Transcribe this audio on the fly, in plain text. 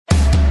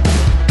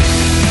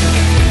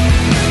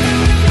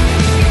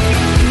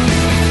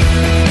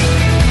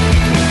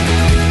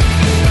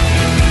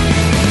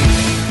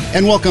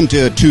And welcome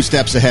to Two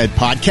Steps Ahead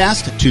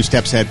Podcast. Two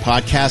Steps Ahead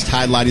Podcast,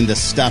 highlighting the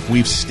stuff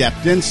we've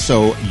stepped in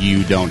so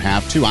you don't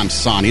have to. I'm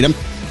Son Edom,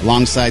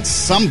 alongside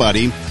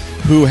somebody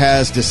who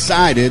has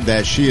decided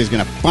that she is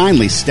going to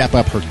finally step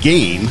up her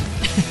game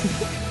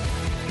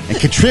and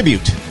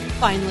contribute.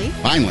 Finally.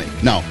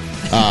 No.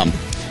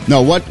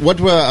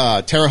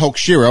 Tara Hoke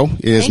Shiro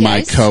is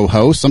my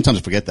co-host. Sometimes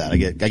I forget that. I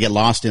get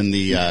lost in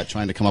the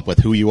trying to come up with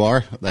who you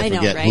are. I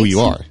forget who you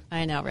are.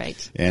 I know,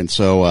 right? And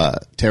so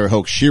Tara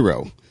Hoke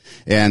Shiro.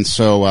 And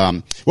so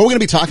what we're going to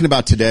be talking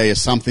about today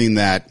is something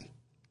that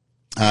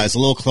is a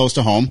little close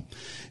to home,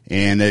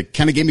 and it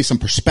kind of gave me some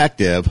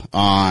perspective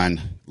on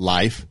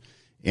life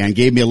and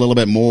gave me a little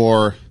bit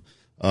more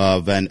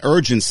of an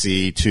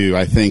urgency to,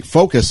 I think,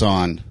 focus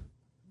on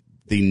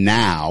the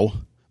now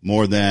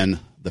more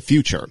than the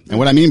future. And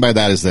what I mean by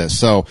that is this.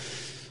 So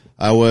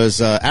I was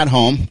at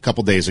home a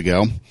couple days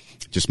ago,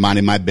 just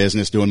minding my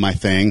business, doing my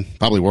thing,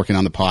 probably working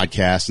on the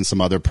podcast and some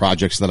other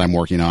projects that I'm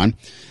working on.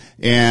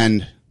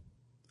 And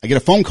I get a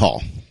phone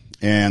call,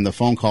 and the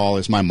phone call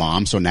is my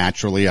mom. So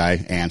naturally I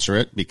answer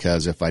it,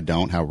 because if I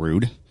don't, how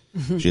rude.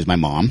 She's my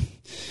mom.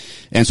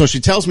 And so she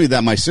tells me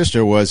that my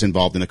sister was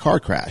involved in a car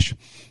crash,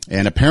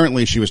 and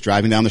apparently she was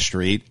driving down the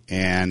street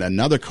and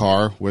another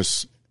car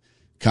was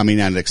coming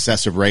at an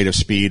excessive rate of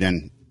speed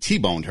and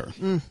T-boned her.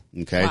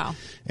 Okay. Wow.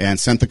 And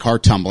sent the car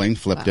tumbling,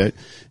 flipped it.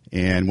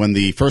 And when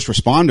the first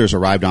responders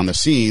arrived on the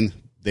scene,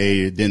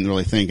 they didn't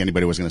really think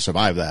anybody was going to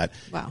survive that.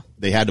 Wow.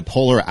 They had to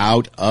pull her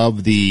out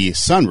of the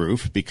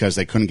sunroof because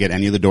they couldn't get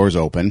any of the doors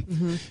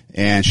open.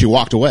 And she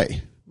walked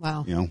away.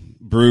 Wow. You know,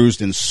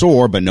 bruised and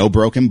sore, but no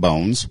broken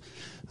bones.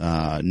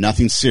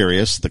 Nothing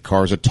serious. The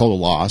car's a total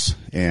loss,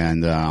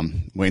 and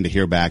waiting to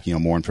hear back,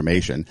 more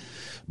information.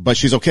 But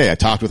she's okay. I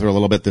talked with her a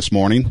little bit this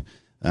morning,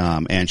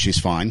 and she's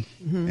fine,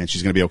 and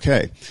she's going to be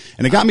okay.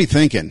 And it got me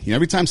thinking,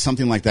 every time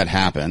something like that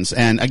happens,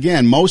 and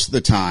again, most of the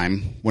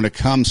time when it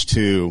comes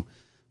to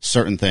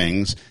certain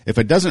things, if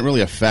it doesn't really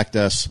affect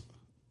us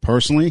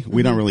personally,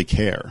 we don't really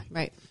care.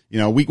 Right.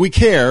 We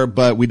care,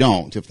 but we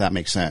don't, if that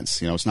makes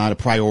sense. It's not a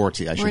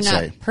priority, I should say.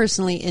 We're not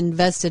personally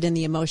invested in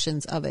the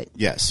emotions of it.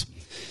 Yes.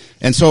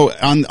 And so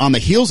on the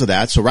heels of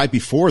that, so right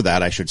before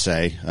that, I should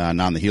say, not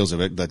on the heels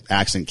of it, the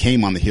accident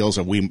came on the heels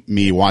of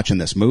me watching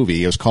this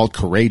movie. It was called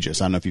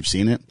Courageous. I don't know if you've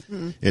seen it.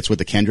 It's with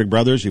the Kendrick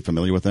brothers. You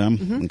familiar with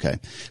them? Okay.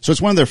 So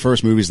it's one of their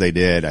first movies they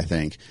did, I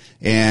think.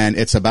 And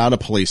it's about a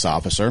police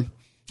officer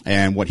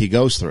and what he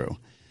goes through.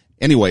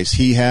 Anyways,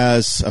 he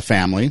has a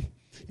family.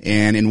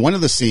 And in one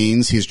of the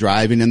scenes, he's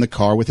driving in the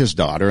car with his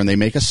daughter, and they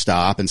make a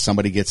stop, and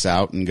somebody gets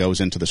out and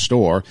goes into the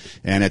store,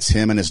 and it's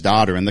him and his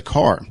daughter in the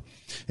car.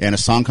 And a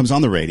song comes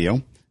on the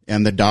radio,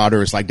 and the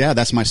daughter is like, "Dad,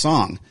 that's my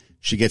song."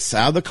 She gets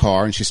out of the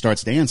car, and she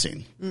starts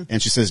dancing.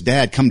 And she says,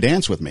 "Dad, come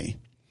dance with me."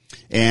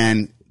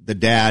 And the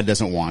dad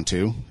doesn't want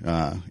to.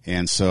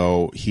 And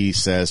so he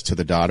says to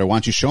the daughter, "Why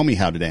don't you show me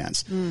how to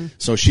dance?"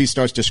 So she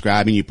starts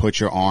describing, "You put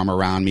your arm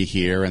around me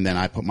here, and then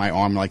I put my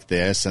arm like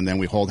this, and then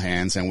we hold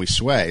hands and we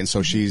sway." And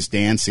so she's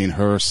dancing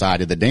her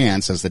side of the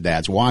dance as the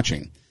dad's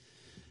watching.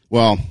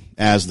 Well,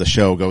 as the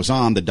show goes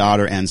on, the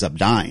daughter ends up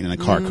dying in a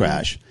car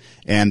crash.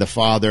 And the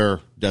father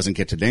doesn't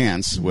get to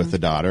dance with the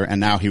daughter, and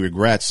now he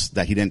regrets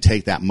that he didn't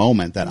take that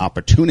moment, that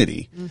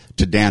opportunity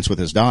to dance with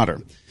his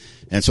daughter.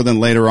 And so then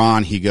later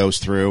on, he goes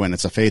through, and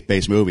it's a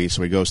faith-based movie,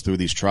 so he goes through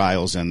these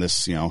trials and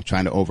this,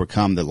 trying to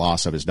overcome the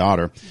loss of his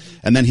daughter.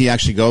 And then he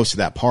actually goes to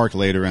that park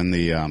later in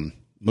the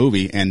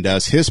movie and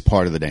does his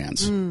part of the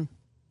dance.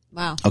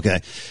 Wow. Okay.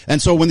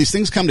 And so when these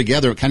things come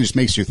together, it kind of just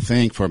makes you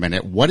think for a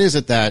minute, what is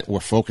it that we're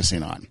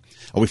focusing on?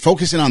 Are we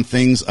focusing on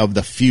things of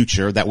the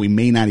future that we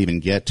may not even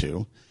get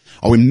to?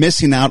 Are we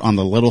missing out on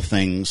the little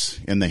things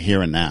in the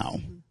here and now?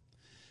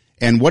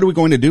 And what are we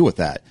going to do with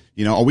that?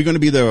 Are we going to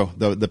be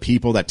the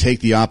people that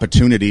take the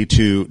opportunity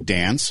to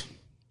dance,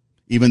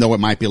 even though it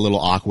might be a little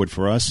awkward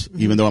for us,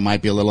 even though it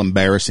might be a little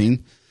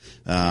embarrassing?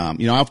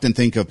 I often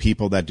think of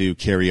people that do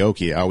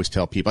karaoke. I always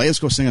tell people, "Hey, let's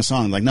go sing a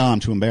song." I'm like, "No, I'm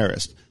too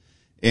embarrassed."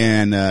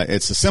 And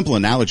it's a simple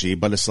analogy,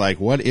 but it's like,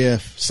 what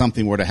if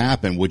something were to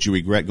happen? Would you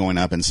regret going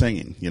up and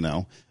singing,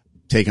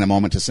 taking a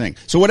moment to sing?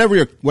 So whatever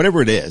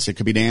it is, it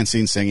could be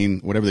dancing, singing,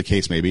 whatever the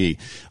case may be.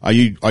 Are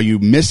you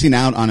missing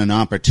out on an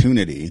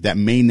opportunity that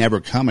may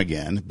never come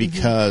again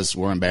because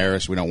we're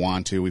embarrassed, we don't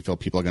want to, we feel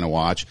people are going to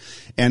watch?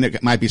 And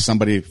it might be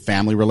somebody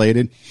family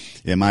related.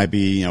 It might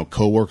be,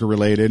 coworker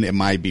related. It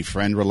might be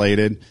friend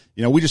related.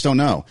 We just don't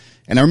know.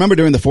 And I remember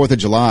during the 4th of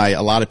July,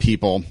 a lot of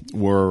people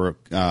were,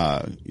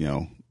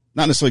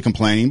 not necessarily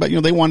complaining, but,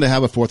 they wanted to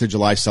have a 4th of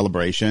July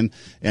celebration.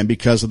 And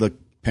because of the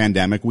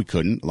pandemic, we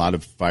couldn't. A lot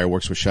of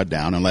fireworks were shut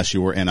down unless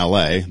you were in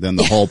LA. Then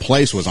the whole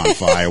place was on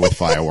fire with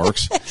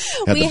fireworks.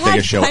 Had the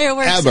biggest show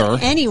ever.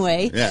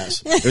 Anyway.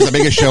 Yes. It was the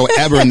biggest show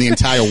ever in the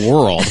entire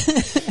world.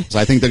 So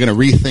I think they're going to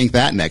rethink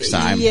that next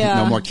time. Yeah.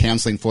 No more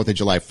canceling 4th of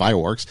July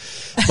fireworks.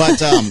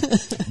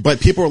 But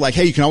people were like,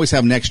 "Hey, you can always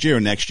have next year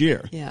and next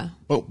year." Yeah.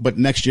 But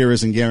next year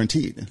isn't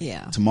guaranteed.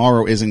 Yeah.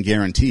 Tomorrow isn't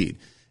guaranteed.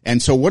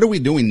 And so what are we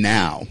doing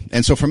now?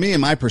 And so for me,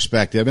 in my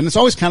perspective, and it's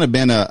always kind of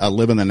been a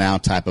live in the now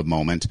type of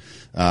moment,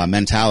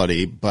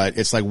 mentality, but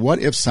it's like, what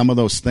if some of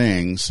those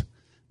things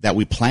that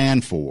we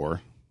plan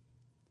for,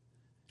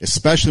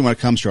 especially when it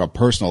comes to our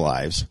personal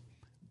lives,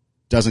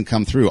 doesn't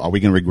come through? Are we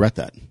going to regret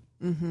that?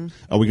 Mm-hmm.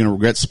 Are we going to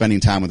regret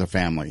spending time with our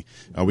family?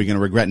 Are we going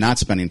to regret not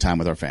spending time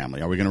with our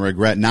family? Are we going to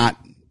regret not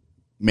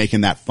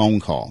making that phone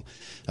call?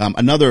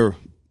 Another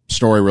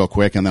story real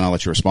quick, and then I'll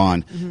let you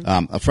respond.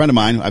 Mm-hmm. A friend of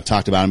mine, I've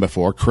talked about him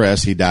before,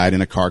 Chris, he died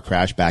in a car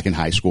crash back in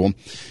high school,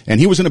 and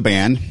he was in a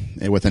band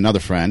with another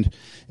friend,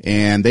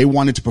 and they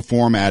wanted to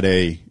perform at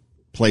a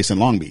place in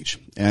Long Beach.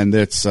 And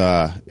this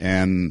other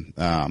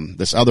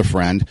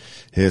friend,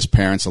 his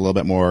parents, a little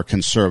bit more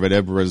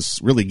conservative, was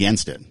really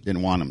against it,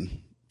 didn't want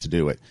him to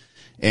do it.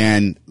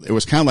 And it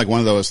was kind of like one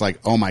of those, like,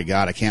 oh my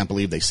God, I can't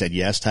believe they said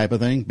yes type of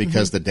thing,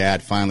 because mm-hmm. the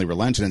dad finally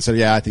relented and said,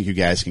 yeah, I think you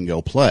guys can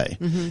go play.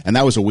 Mm-hmm. And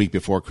that was a week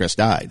before Chris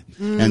died.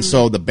 Mm. And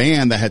so the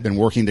band that had been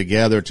working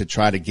together to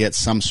try to get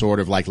some sort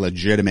of like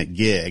legitimate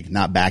gig,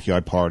 not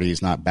backyard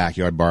parties, not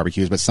backyard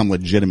barbecues, but some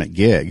legitimate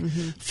gig,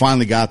 mm-hmm.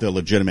 finally got their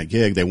legitimate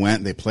gig. They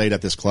went, they played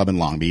at this club in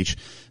Long Beach.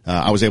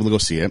 I was able to go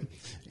see it.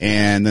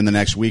 And then the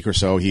next week or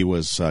so,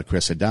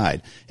 Chris had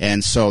died.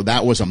 And so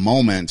that was a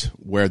moment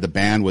where the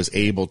band was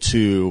able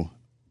to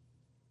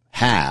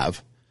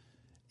have,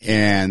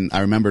 and I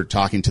remember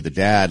talking to the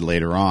dad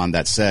later on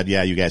that said,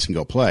 yeah, you guys can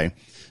go play,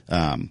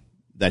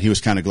 that he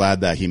was kind of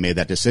glad that he made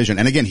that decision.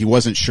 And again, he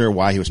wasn't sure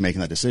why he was making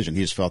that decision.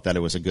 He just felt that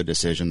it was a good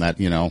decision, that,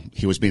 you know,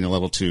 he was being a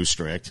little too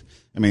strict.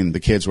 I mean, the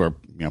kids were,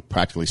 you know,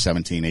 practically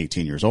 17,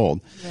 18 years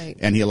old, right.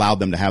 And he allowed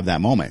them to have that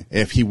moment.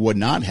 If he would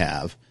not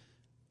have,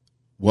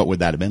 what would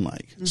that have been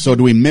like? Mm-hmm. So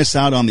do we miss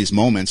out on these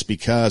moments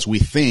because we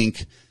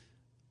think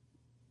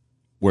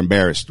we're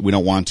embarrassed, we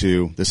don't want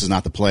to, this is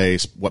not the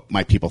place, what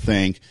might people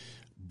think?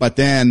 But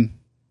then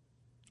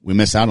we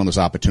miss out on those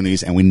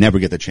opportunities and we never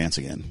get the chance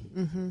again.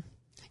 Mm-hmm.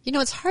 You know,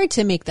 it's hard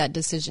to make that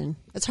decision.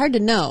 It's hard to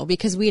know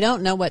because we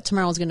don't know what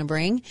tomorrow's going to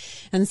bring.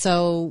 And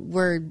so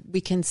we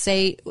can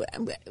say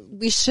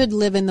we should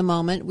live in the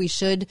moment. We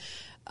should,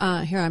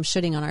 here I'm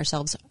shitting on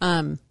ourselves.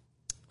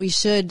 We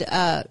should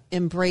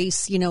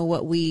embrace, you know,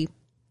 what we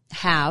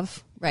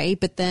have, right?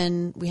 But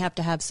then we have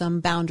to have some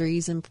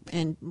boundaries and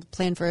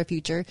plan for a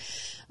future.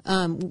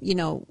 You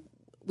know,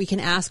 we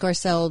can ask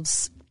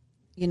ourselves,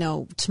 you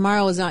know,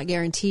 tomorrow is not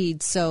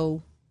guaranteed.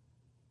 So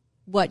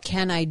what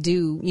can I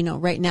do, you know,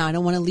 right now? I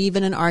don't want to leave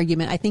in an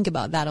argument. I think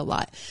about that a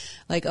lot.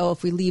 Like, oh,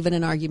 if we leave in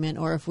an argument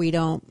or if we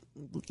don't,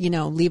 you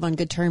know, leave on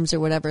good terms or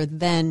whatever,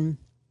 then,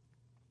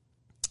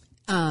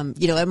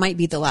 you know, it might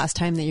be the last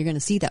time that you're going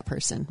to see that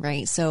person.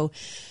 Right. So,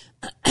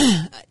 we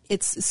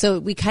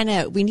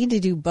need to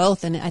do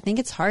both. And I think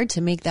it's hard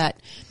to make that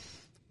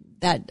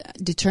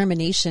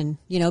determination,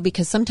 you know,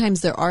 because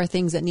sometimes there are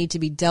things that need to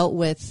be dealt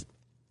with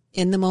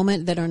in the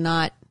moment that are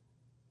not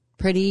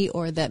pretty,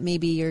 or that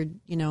maybe you're,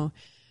 you know,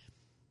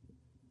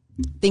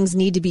 things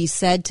need to be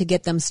said to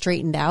get them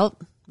straightened out,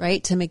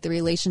 right? To make the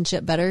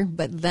relationship better.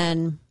 But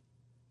then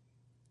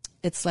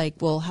it's like,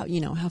 well,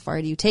 how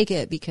far do you take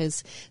it?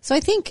 Because, so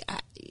I think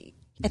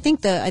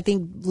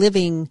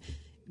living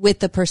with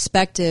the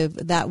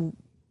perspective, that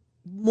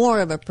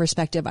more of a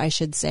perspective, I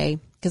should say,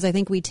 because I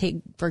think we take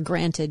for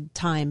granted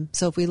time.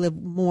 So if we live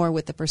more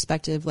with the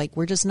perspective, like,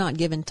 we're just not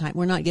given time.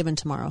 We're not given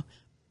tomorrow.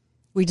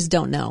 We just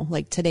don't know.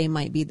 Like, today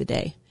might be the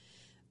day.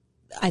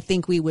 I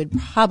think we would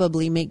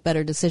probably make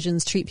better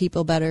decisions, treat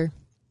people better,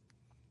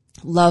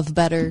 love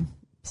better,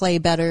 play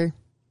better.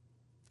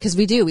 Because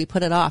we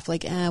put it off.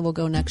 Like, we'll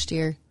go next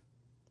year.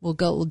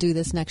 We'll do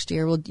this next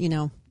year. We'll, you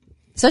know.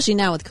 Especially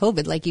now with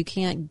COVID, like,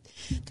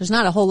 there's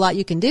not a whole lot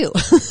you can do.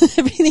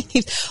 Everything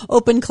keeps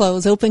open,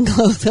 close.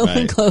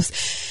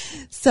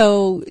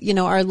 So, you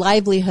know, our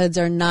livelihoods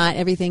are not,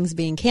 everything's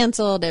being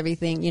canceled.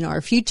 Everything, you know,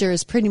 our future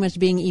is pretty much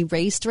being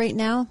erased right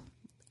now.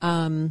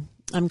 I'm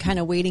kind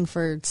of waiting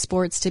for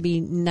sports to be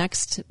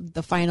next,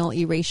 the final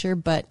erasure,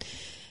 but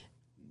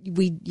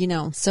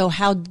so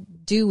how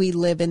do we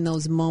live in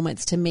those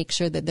moments to make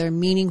sure that they're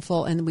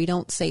meaningful and we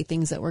don't say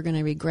things that we're going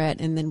to regret,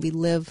 and then we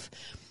live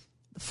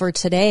for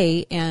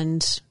today,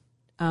 and,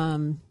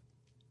 you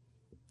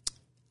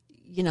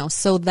know,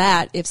 so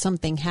that if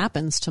something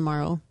happens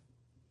tomorrow,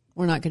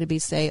 we're not going to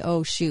say,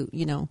 oh, shoot,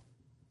 you know,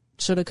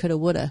 shoulda, coulda,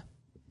 woulda.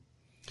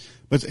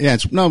 But yeah,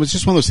 it's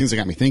just one of those things that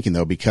got me thinking,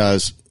 though,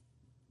 because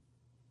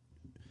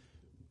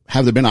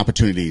have there been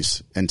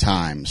opportunities and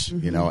times,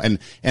 mm-hmm. you know, and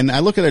I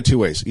look at it two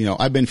ways. You know,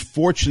 I've been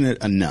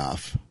fortunate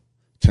enough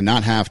to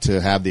not have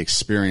to have the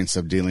experience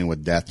of dealing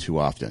with death too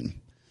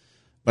often,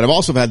 but I've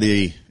also had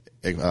the,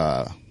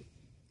 I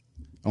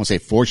won't say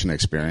fortunate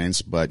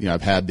experience, but, you know,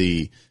 I've had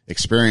the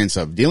experience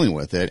of dealing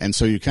with it. And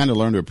so you kind of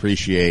learn to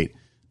appreciate,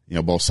 you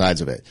know, both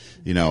sides of it,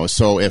 you know.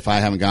 So if I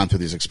haven't gone through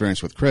this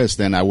experience with Chris,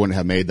 then I wouldn't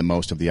have made the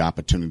most of the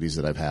opportunities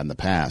that I've had in the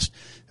past.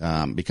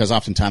 Because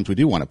oftentimes we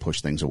do want to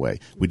push things away.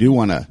 We do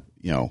want to,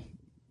 you know,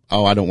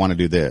 oh, I don't want to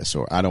do this,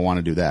 or I don't want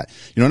to do that.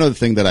 You know, another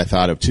thing that I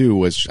thought of too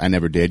was I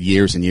never did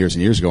years and years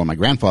and years ago when my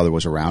grandfather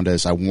was around,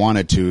 as I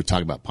wanted to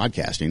talk about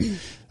podcasting.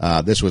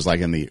 This was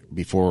like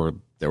before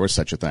there was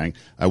such a thing,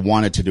 I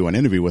wanted to do an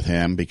interview with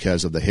him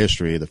because of the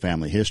history, the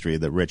family history,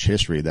 the rich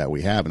history that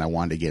we have, and I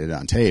wanted to get it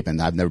on tape,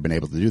 and I've never been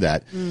able to do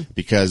that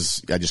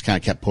because I just kind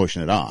of kept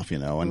pushing it off, you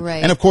know. And,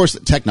 Right. and of course,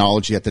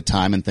 technology at the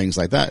time and things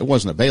like that, it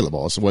wasn't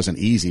available. So it wasn't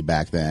easy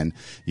back then,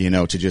 you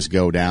know, to just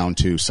go down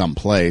to some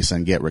place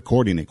and get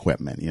recording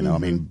equipment, you know. I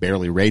mean,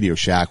 barely Radio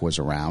Shack was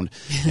around,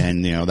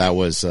 and, you know, that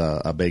was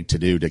a big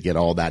to-do to get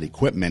all that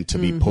equipment to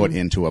be put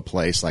into a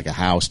place like a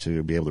house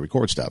to be able to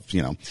record stuff,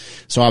 you know.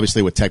 So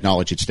obviously with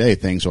technology today,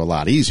 things are a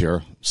lot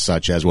easier,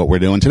 such as what we're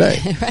doing today.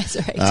 That's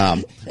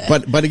right.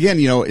 But again,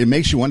 you know, it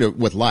makes you wonder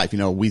with life, you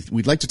know,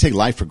 we'd like to take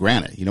life for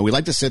granted. You know, we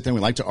like to sit there and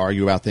we like to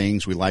argue about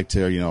things. We like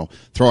to, you know,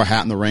 throw our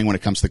hat in the ring when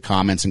it comes to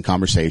comments and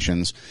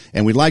conversations.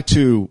 And we like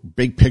to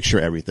big picture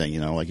everything, you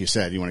know, like you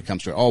said, when it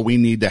comes to, we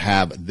need to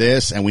have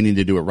this and we need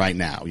to do it right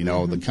now. You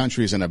know, the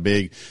country's in a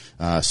big,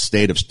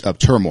 state of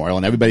turmoil,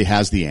 and everybody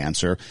has the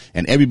answer,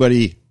 and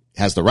everybody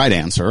has the right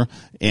answer,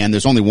 and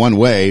there's only one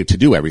way to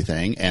do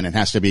everything, and it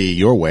has to be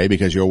your way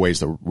because your way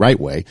is the right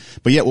way.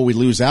 But yet what we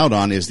lose out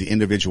on is the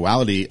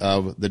individuality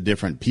of the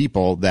different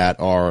people that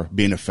are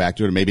being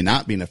affected or maybe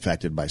not being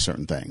affected by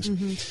certain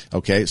things.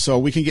 Okay, so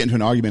we can get into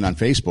an argument on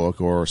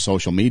Facebook or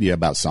social media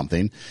about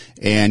something,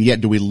 and yet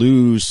do we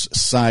lose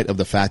sight of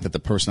the fact that the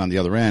person on the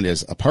other end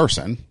is a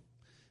person?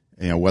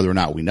 You know, whether or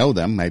not we know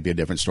them might be a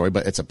different story,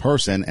 but it's a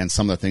person and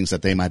some of the things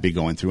that they might be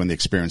going through and the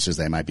experiences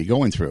they might be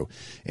going through.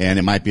 And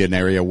it might be an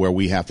area where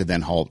we have to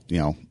then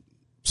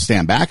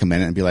stand back a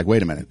minute and be like,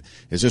 wait a minute,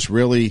 is this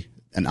really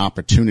an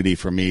opportunity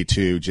for me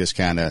to just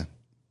kind of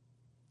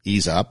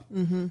ease up,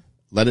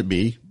 let it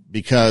be?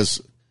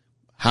 Because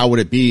how would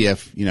it be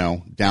if, you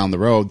know, down the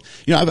road,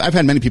 you know, I've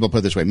had many people put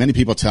it this way. Many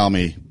people tell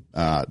me,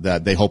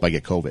 that they hope I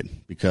get COVID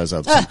because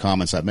of some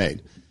comments I've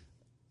made.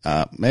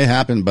 May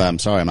happen, but I'm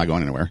sorry, I'm not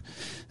going anywhere.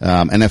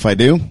 And if I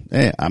do,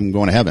 hey, I'm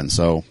going to heaven,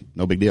 so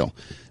no big deal.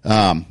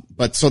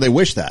 But so they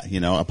wish that, you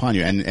know, upon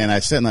you. And I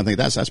sit and I think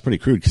that's pretty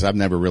crude because I've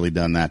never really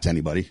done that to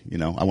anybody. You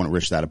know, I wouldn't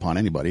wish that upon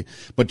anybody.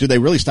 But do they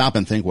really stop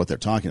and think what they're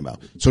talking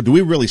about? So do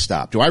we really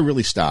stop? Do I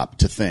really stop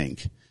to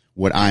think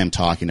what I am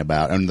talking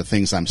about and the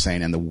things I'm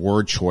saying and the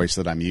word choice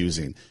that I'm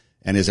using?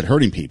 And is it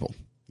hurting people?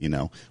 You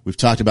know, we've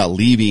talked about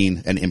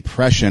leaving an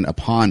impression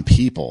upon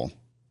people.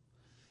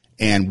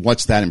 And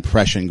what's that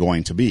impression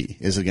going to be?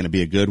 Is it going to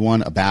be a good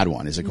one, a bad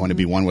one? Is it going to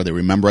be one where they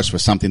remember us for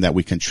something that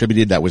we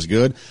contributed that was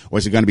good? Or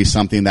is it going to be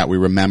something that we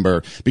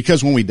remember?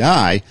 Because when we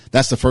die,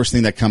 that's the first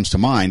thing that comes to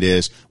mind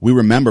is we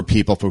remember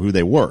people for who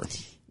they were.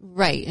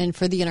 Right. And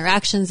for the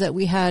interactions that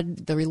we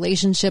had, the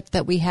relationship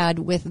that we had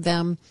with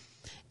them,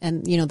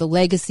 and, you know, the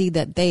legacy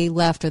that they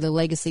left or the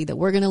legacy that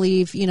we're going to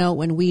leave, you know,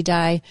 when we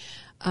die.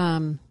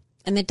 And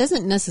it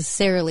doesn't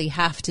necessarily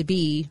have to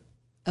be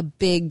a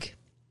big,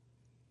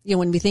 you know,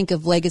 when we think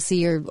of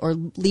legacy or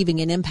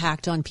leaving an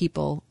impact on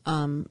people,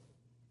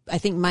 I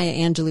think Maya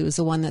Angelou was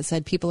the one that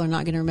said people are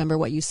not going to remember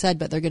what you said,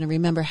 but they're going to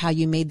remember how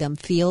you made them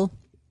feel.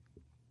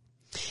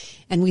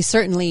 And we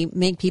certainly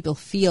make people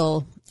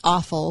feel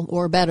awful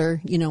or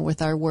better, you know,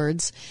 with our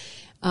words.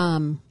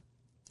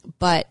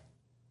 But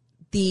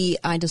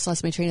I just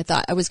lost my train of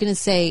thought. I was going to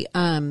say,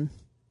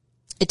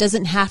 it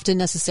doesn't have to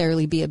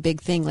necessarily be a big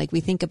thing. Like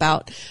we think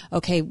about,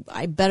 okay,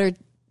 I better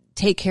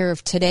take care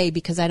of today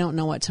because I don't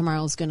know what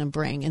tomorrow's going to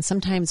bring. And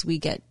sometimes we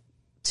get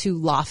too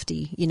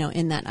lofty, you know,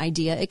 in that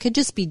idea. It could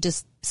just be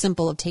just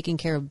simple of taking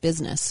care of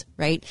business,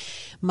 right?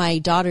 My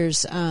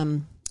daughter's,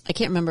 I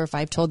can't remember if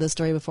I've told this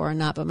story before or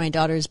not, but my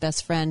daughter's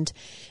best friend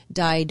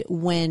died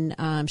when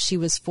she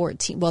was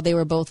 14. Well, they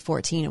were both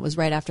 14. It was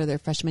right after their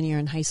freshman year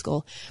in high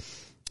school.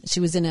 She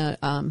was in a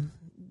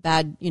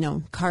bad, you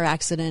know, car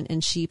accident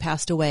and she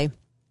passed away.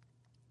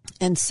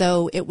 And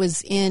so it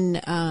was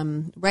in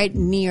right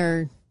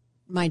near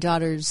my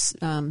daughter's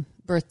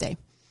birthday.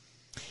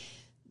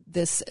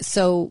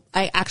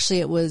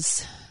 It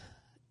was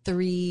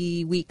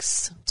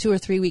 2 or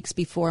 3 weeks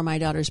before my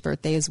daughter's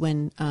birthday is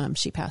when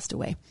she passed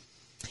away.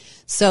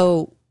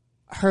 So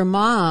her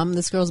mom,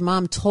 this girl's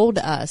mom, told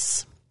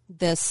us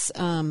this.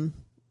 So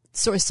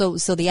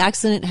the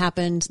accident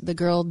happened, the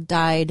girl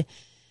died,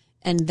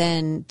 and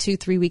then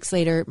 2-3 weeks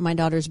later, my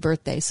daughter's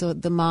birthday. So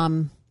the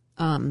mom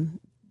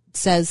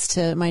says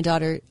to my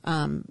daughter,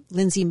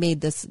 Lindsay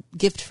made this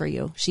gift for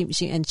you. She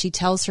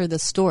tells her the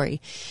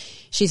story.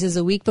 She says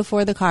a week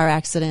before the car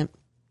accident,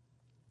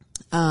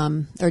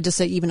 or just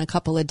even a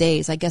couple of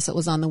days, I guess it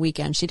was on the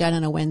weekend. She died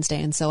on a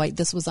Wednesday. And so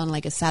this was on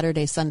like a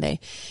Saturday, Sunday.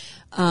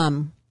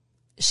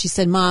 She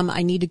said, Mom,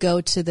 I need to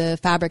go to the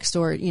fabric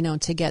store, you know,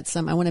 to get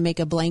I want to make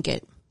a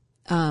blanket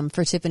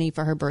for Tiffany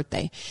for her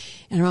birthday.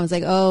 And her mom was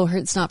like, oh,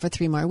 it's not for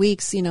 3 more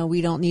weeks. You know,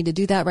 we don't need to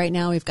do that right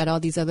now. We've got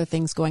all these other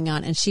things going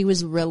on. And she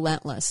was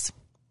relentless.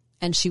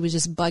 And she was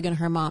just bugging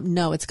her mom.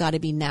 No, it's got to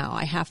be now.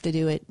 I have to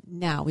do it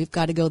now. We've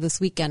got to go this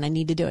weekend. I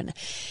need to do it.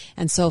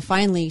 And so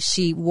finally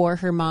she wore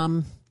her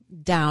mom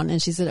down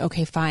and she said,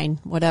 okay, fine,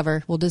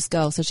 whatever. We'll just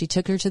go. So she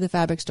took her to the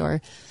fabric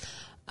store.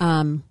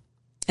 And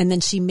then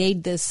she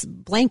made this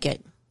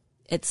blanket.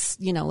 It's,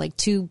 you know, like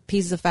 2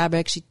 pieces of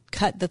fabric. She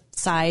cut the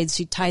sides.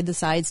 She tied the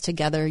sides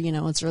together. You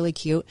know, it's really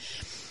cute.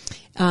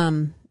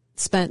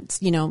 spent,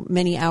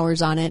 many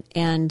hours on it,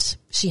 and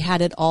she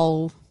had it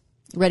all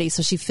ready.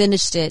 So she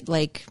finished it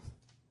like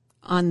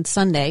on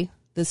Sunday,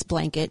 this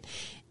blanket,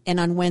 and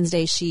on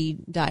Wednesday she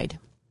died.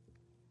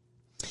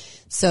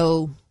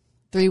 So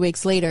 3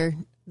 weeks later,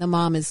 the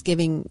mom is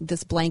giving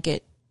this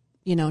blanket,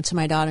 to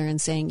my daughter and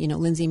saying,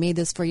 Lindsay made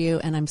this for you,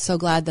 and I'm so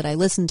glad that I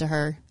listened to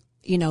her,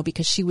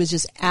 because she was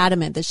just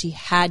adamant that she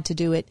had to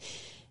do it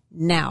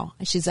now.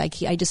 She's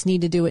like, I just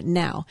need to do it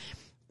now.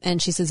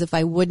 And she says, if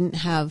I wouldn't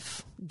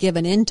have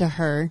given in to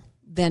her,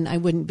 then I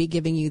wouldn't be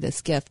giving you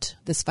this gift,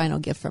 this final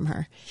gift from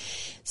her.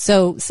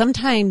 So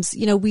sometimes,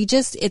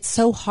 it's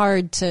so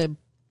hard to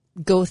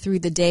go through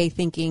the day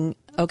thinking,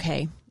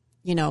 okay,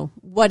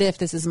 what if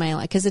this is my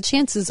life? Because the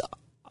chances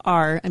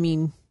are,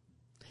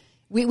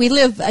 we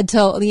live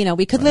until,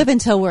 we could live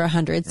until we're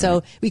 100.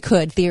 So we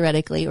could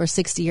theoretically, or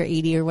 60 or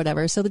 80 or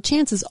whatever. So the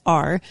chances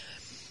are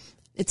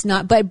it's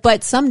not,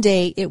 but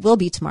someday it will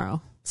be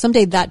tomorrow.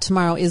 Someday that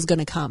tomorrow is going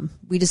to come.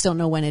 We just don't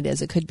know when it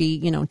is. It could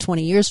be,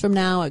 20 years from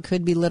now. It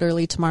could be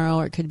literally tomorrow,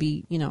 or it could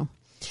be,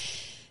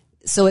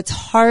 so it's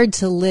hard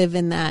to live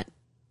in that.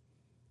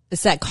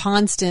 It's that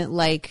constant,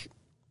 what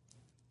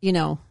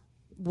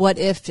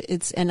if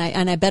it's, and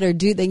I better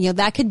do that,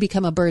 that could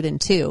become a burden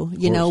too.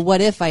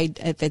 What if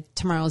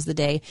tomorrow's the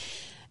day,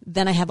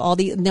 then I have all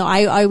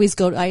I always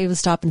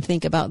stop and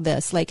think about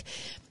this. Like,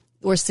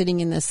 we're sitting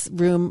in this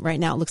room right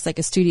now. It looks like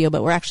a studio,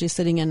 but we're actually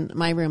sitting in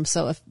my room.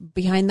 So if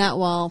behind that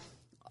wall,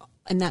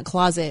 in that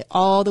closet,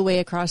 all the way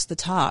across the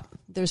top,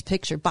 there's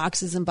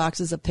boxes and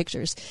boxes of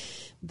pictures.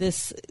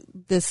 This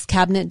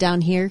cabinet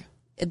down here,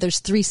 there's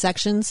 3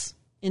 sections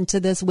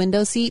into this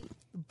window seat,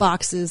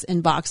 boxes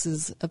and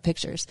boxes of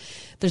pictures.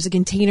 There's a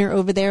container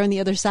over there on the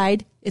other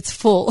side. It's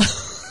full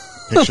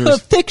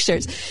of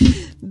pictures.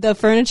 The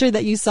furniture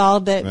that you saw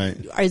that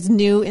is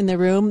new in the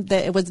room,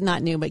 that it was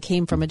not new, but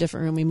came from a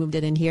different room. We moved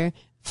it in here.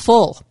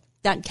 Full.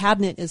 That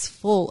cabinet is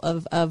full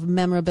of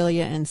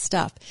memorabilia and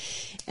stuff.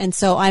 And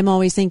so I'm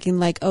always thinking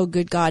like, oh,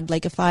 good God,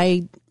 like if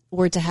I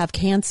were to have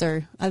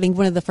cancer, I think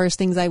one of the first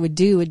things I would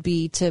do would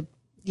be to,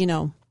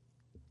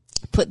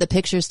 put the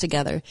pictures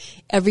together.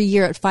 Every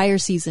year at fire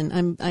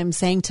season, I'm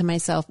saying to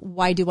myself,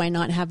 why do I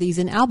not have these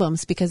in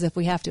albums? Because if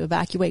we have to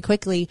evacuate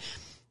quickly,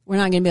 we're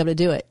not going to be able to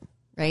do it.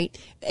 Right.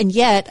 And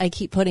yet I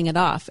keep putting it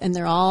off, and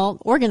they're all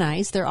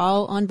organized. They're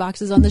all on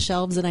boxes on the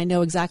shelves, and I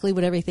know exactly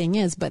what everything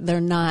is, but they're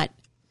not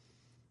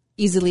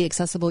easily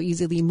accessible,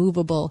 easily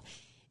movable.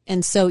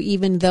 And so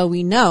even though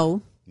we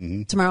know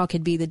tomorrow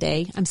could be the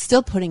day, I'm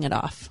still putting it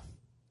off.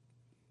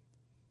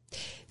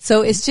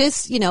 So it's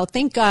just,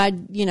 thank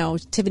God,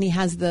 Tiffany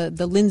has the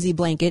Lindsay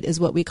blanket is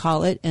what we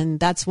call it. And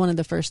that's one of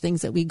the first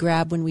things that we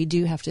grab when we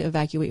do have to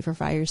evacuate for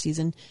fire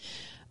season.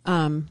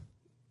 And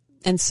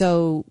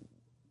so,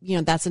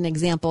 that's an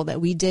example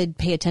that we did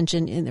pay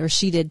attention or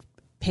she did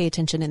pay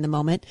attention in the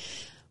moment.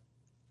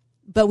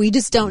 But we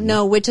just don't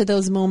know which of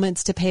those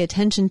moments to pay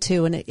attention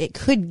to. And it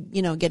could,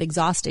 get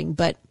exhausting.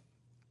 But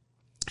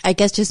I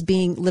guess just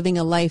living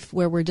a life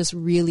where we're just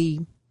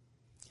really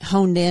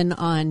honed in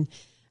on,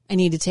 I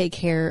need to take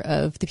care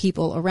of the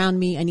people around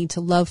me. I need to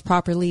love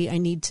properly. I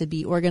need to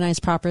be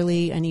organized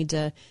properly. I need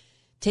to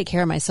take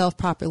care of myself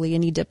properly. I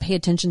need to pay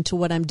attention to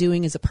what I'm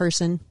doing as a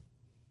person.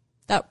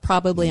 That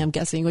probably, I'm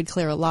guessing, would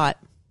clear a lot.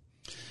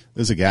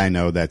 There's a guy I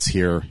know that's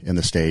here in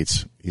the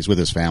States. He's with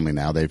his family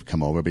now. They've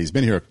come over, but he's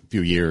been here a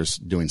few years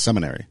doing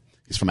seminary.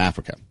 He's from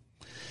Africa.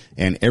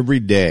 And every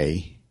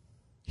day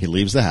he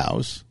leaves the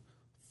house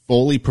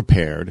fully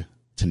prepared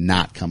to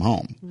not come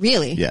home.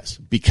 Really? Yes,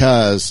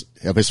 because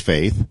of his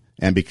faith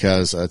and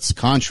because it's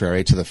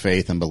contrary to the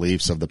faith and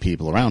beliefs of the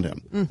people around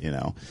him,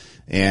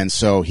 And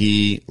so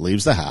he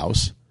leaves the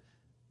house,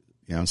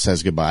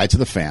 says goodbye to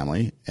the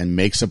family and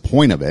makes a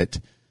point of it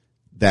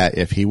that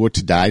if he were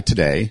to die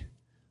today,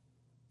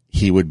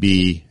 he would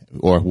be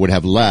or would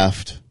have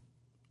left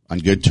on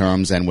good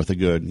terms and with a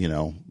good,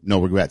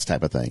 no regrets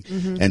type of thing.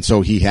 And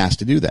so he has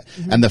to do that.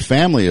 And the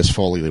family is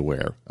fully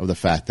aware of the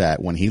fact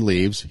that when he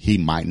leaves, he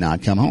might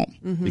not come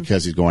home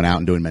because he's going out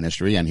and doing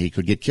ministry and he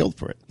could get killed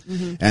for it.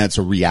 And it's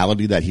a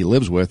reality that he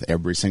lives with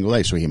every single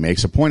day. So he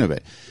makes a point of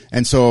it.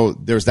 And so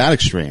there's that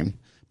extreme.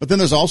 But then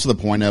there's also the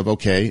point of,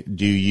 okay,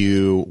 do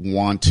you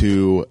want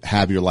to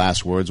have your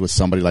last words with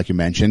somebody like you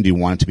mentioned? Do you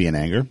want it to be in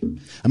anger?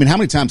 I mean, how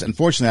many times,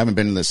 unfortunately, I haven't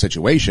been in this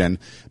situation,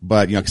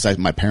 but, because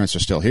my parents are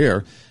still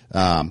here,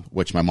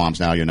 which my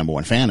mom's now your number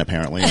one fan,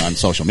 apparently, on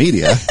social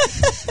media.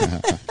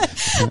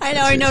 I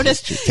know, I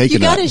noticed. You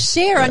got to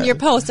share on your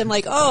post. I'm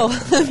like,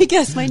 oh, let me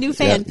guess, my new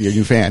fan. Yeah, your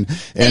new fan.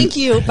 Thank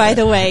you, by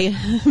the way,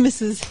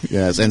 Mrs.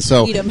 Yes, and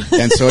so,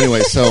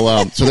 anyway,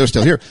 so they're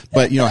still here.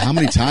 But, how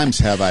many times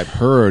have I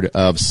heard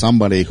of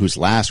somebody whose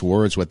last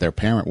words with their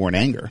parent were in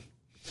anger?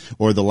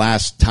 Or the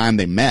last time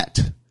they met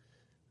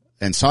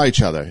and saw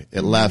each other,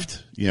 it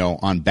left,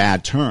 on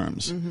bad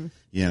terms,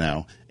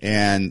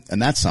 and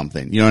that's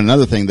something.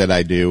 Another thing that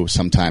I do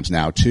sometimes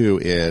now too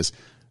is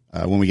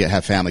when we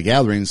have family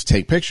gatherings,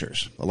 take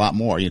pictures a lot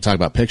more. You talk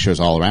about pictures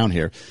all around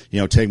here.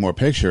 Take more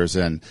pictures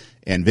and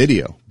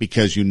video,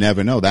 because you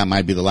never know. That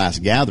might be the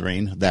last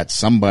gathering that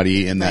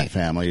somebody in that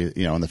family,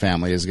 in the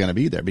family is going to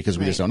be there, because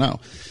we just don't know.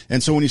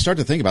 And so when you start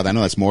to think about that, I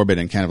know that's morbid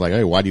and kind of like,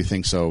 hey, why do you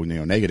think so,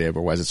 negative,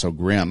 or why is it so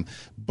grim?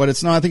 But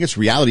it's not. I think it's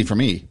reality for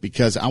me,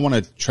 because I want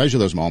to treasure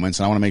those moments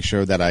and I want to make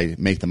sure that I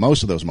make the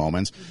most of those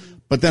moments. Mm-hmm.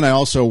 But then I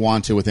also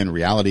want to, within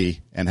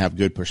reality and have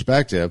good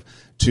perspective,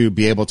 to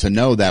be able to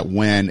know that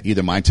when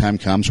either my time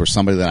comes or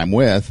somebody that I'm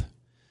with,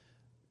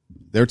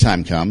 their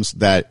time comes,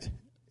 that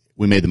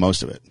we made the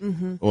most of it,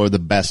 or the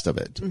best of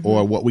it,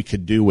 or what we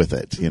could do with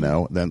it.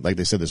 Then, like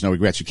they said, there's no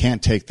regrets. You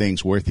can't take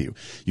things with you.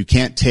 You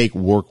can't take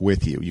work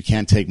with you. You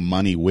can't take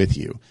money with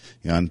you.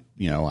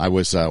 I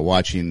was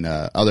watching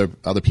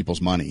other people's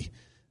money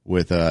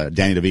with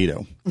Danny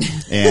DeVito,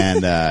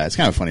 and it's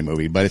kind of a funny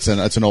movie, but it's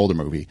an older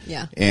movie.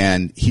 Yeah.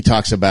 And he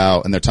talks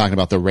about, and they're talking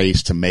about the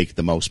race to make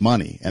the most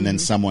money, and then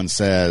someone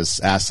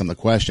asks him the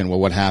question, well,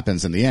 what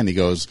happens in the end? He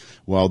goes,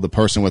 well, the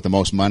person with the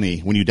most money,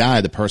 when you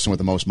die, the person with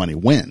the most money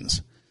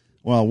wins.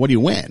 Well, what do you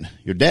win?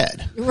 You're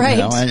dead. Right.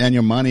 And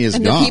your money is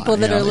gone. And the people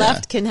that are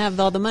left can have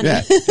all the money.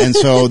 Yeah. And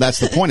so that's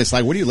the point. It's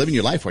like, what are you living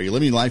your life for? You're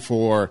living your life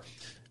for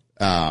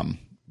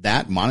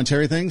that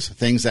monetary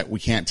things that we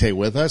can't take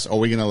with us? Or are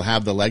we going to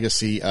have the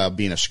legacy of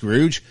being a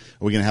Scrooge?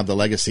 Are we going to have the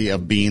legacy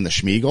of being the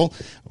Schmeagle?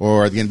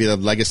 Or are they going to be the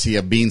legacy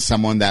of being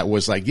someone that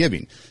was like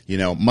giving?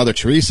 Mother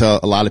Teresa,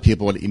 a lot of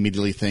people would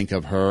immediately think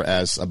of her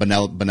as a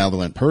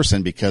benevolent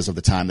person because of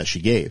the time that she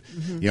gave.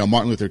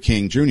 Martin Luther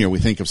King Jr., we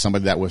think of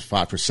somebody that was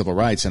fought for civil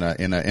rights in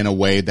a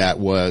way that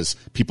was,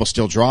 people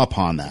still draw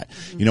upon that.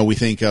 We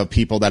think of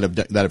people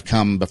that have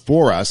come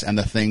before us and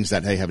the things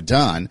that they have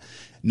done,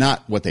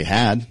 not what they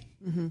had.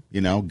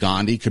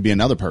 Gandhi could be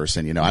another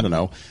person, I don't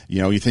know.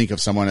 You think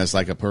of someone as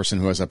like a person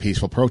who is a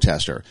peaceful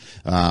protester,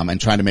 and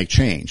trying to make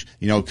change.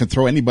 Can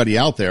throw anybody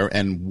out there,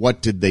 and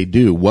what did they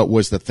do? What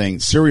was the thing?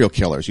 Serial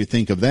killers. You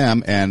think of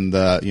them and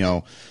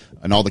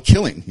and all the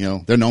killing,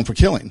 they're known for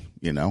killing,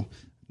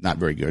 not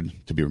very good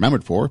to be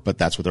remembered for, but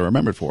that's what they're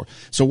remembered for.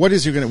 So what are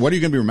you going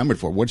to be remembered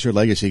for? What's your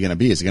legacy going to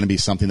be? Is it going to be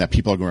something that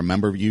people are going to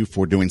remember you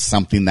for doing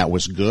something that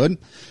was good,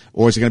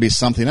 or is it going to be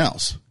something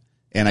else?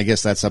 And I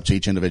guess that's up to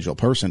each individual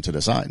person to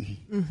decide.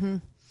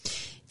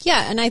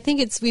 Yeah, and I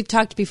think we've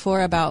talked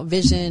before about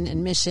vision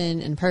and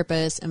mission and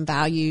purpose and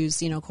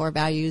values, core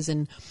values,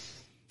 and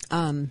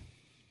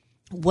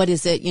what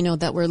is it,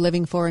 that we're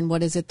living for, and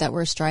what is it that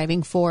we're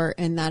striving for.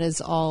 And that is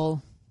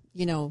all,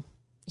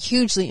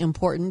 hugely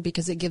important,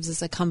 because it gives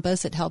us a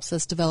compass. It helps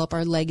us develop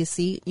our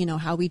legacy,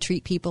 how we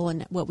treat people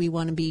and what we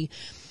want to be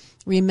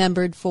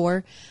remembered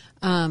for.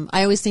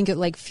 I always think of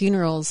like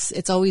funerals.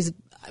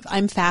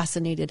 I'm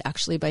fascinated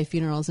actually by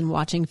funerals and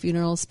watching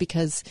funerals,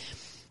 because,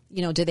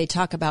 do they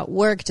talk about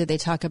work? Do they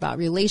talk about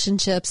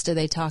relationships? Do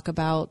they talk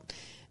about,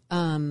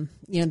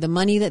 the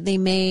money that they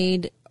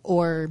made,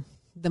 or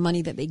the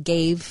money that they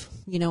gave,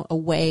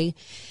 away?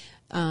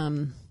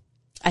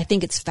 I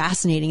think it's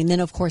fascinating. And then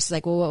of course, it's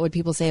like, well, what would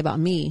people say about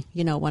me,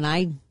 when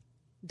I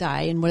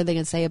die, and what are they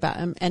going to say about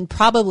him? And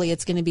probably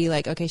it's going to be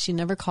like, okay, she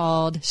never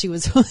called. She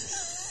was,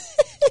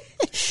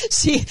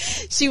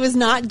 she was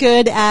not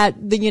good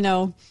at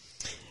the,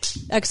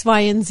 X, Y,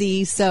 and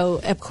Z. So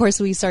of course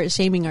we start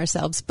shaming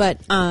ourselves.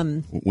 But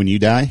when you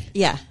die,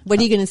 yeah, what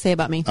are you going to say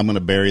about me? I'm going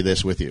to bury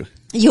this with you.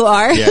 You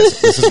are?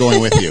 Yes, this is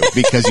going with you,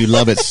 because you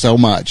love it so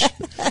much.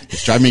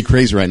 It's driving me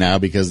crazy right now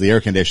because the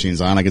air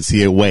conditioning's on. I can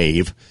see a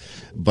wave.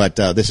 But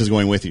this is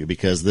going with you,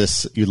 because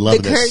you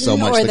love this so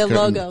much. Or the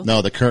logo?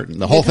 No, the curtain.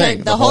 The whole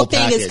thing. The whole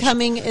thing is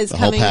coming. The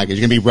whole package.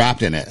 You're going to be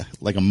wrapped in it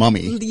like a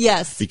mummy.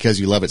 Yes. Because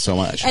you love it so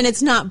much. And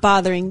it's not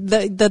bothering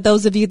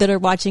those of you that are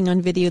watching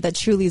on video. That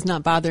truly is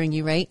not bothering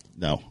you, right?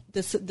 No.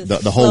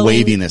 The whole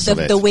waviness of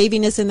it. The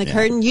waviness in the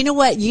curtain. You know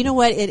what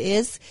it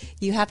is?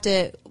 You have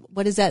to,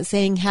 what is that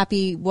saying?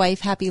 Happy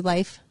wife, happy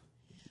life.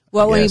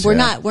 Well, we're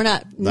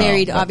not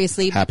married,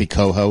 obviously. Happy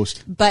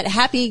co-host. But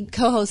happy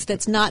co-host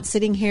that's not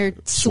sitting here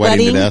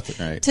sweating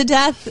to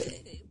death.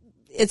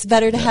 It's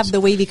better to have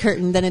the wavy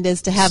curtain than it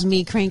is to have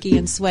me cranky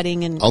and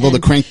sweating. Although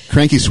the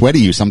cranky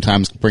sweaty you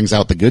sometimes brings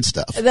out the good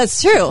stuff.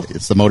 That's true.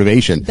 It's the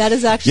motivation. That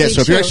is actually true.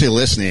 So if you're actually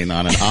listening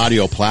on an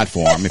audio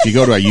platform, if you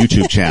go to our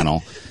YouTube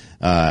channel,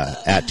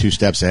 at 2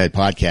 Steps Ahead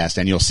podcast,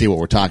 and you'll see what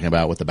we're talking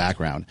about with the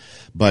background.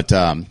 But,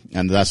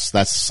 and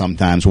that's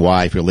sometimes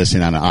why, if you're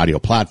listening on an audio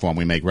platform,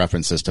 we make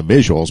references to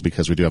visuals,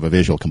 because we do have a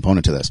visual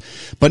component to this.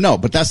 But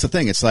that's the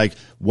thing. It's like,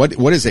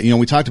 what is it?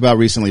 We talked about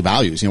recently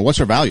values. What's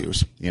our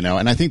values? And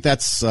I think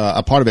that's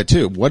a part of it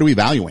too. What are we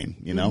valuing?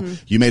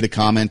 You made a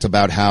comment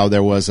about how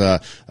there was a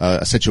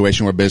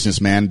situation where a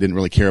businessman didn't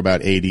really care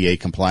about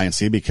ADA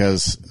compliancy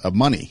because of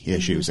money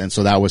issues. And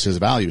so that was his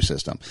value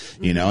system,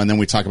 and then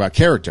we talk about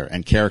character,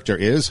 and character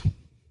is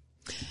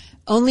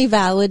only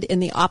valid in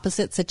the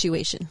opposite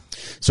situation.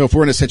 So if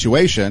we're in a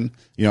situation,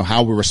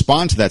 how we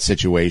respond to that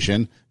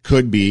situation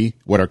could be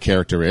what our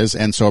character is.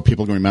 And so are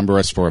people going to remember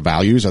us for our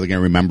values? Are they going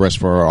to remember us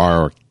for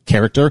our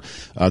character?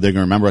 They're going to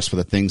remember us for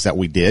the things that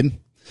we did.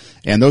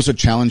 And those are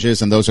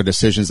challenges and those are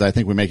decisions that I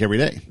think we make every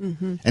day.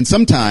 Mm-hmm. And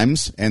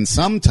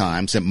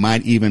sometimes it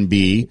might even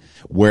be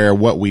where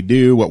what we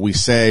do, what we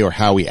say, or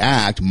how we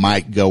act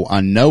might go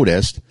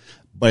unnoticed,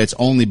 but it's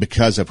only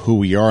because of who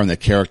we are and the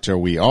character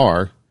we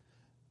are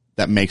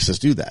that makes us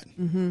do that,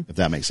 if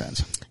that makes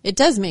sense. It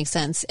does make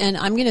sense. And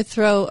I'm going to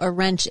throw a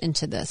wrench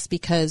into this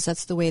because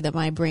that's the way that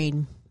my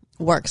brain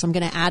works. I'm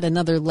going to add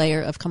another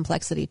layer of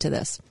complexity to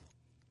this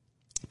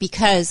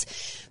because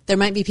there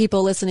might be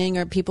people listening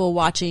or people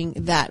watching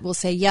that will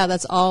say, yeah,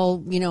 that's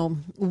all,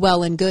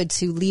 well and good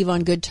to leave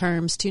on good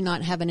terms, to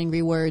not have an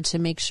angry word, to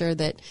make sure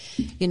that,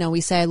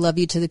 we say I love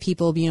you to the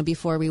people,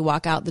 before we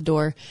walk out the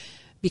door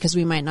because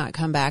we might not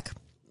come back.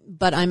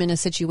 But I'm in a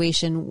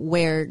situation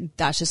where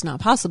that's just not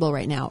possible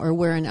right now,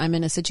 or I'm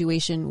in a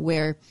situation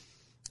where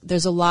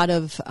there's a lot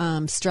of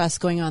stress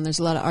going on. There's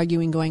a lot of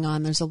arguing going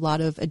on. There's a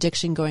lot of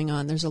addiction going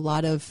on. There's a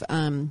lot of,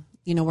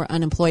 we're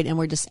unemployed and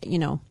we're just,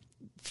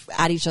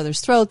 at each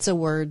other's throats, or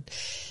we're,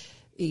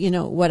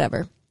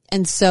 whatever.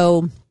 And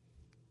so,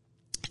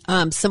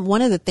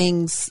 one of the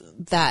things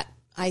that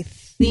I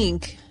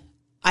think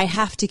I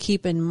have to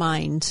keep in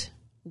mind,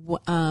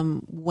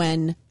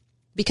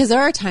 because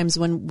there are times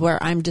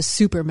where I'm just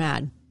super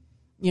mad,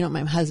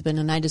 my husband,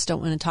 and I just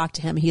don't want to talk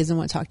to him. He doesn't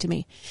want to talk to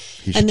me.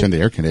 He should turn the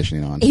air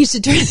conditioning on.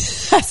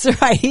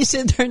 That's right. He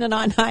should turn it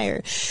on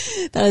higher.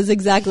 That is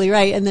exactly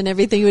right. And then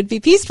everything would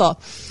be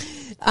peaceful.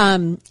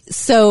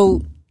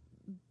 So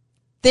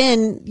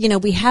then,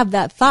 we have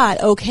that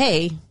thought,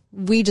 okay,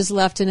 we just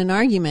left in an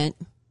argument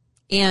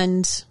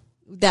and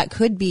that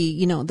could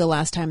be, the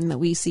last time that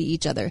we see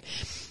each other.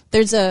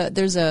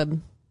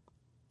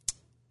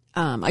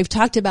 I've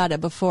talked about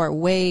it before,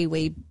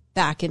 way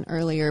back in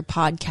earlier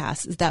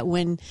podcasts, is that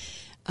when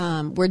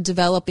we're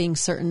developing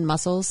certain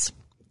muscles,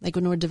 like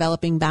when we're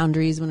developing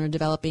boundaries, when we're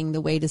developing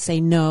the way to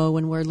say no,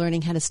 when we're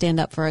learning how to stand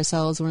up for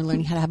ourselves, when we're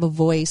learning how to have a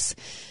voice,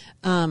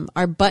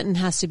 our button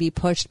has to be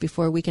pushed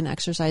before we can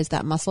exercise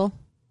that muscle.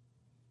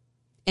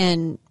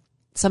 And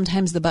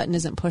sometimes the button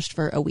isn't pushed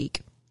for a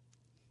week,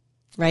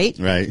 right?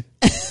 Right.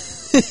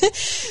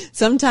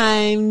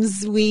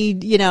 Sometimes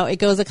it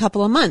goes a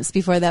couple of months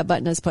before that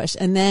button is pushed,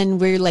 and then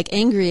we're like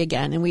angry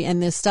again,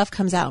 and this stuff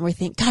comes out and we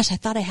think, gosh, I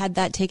thought I had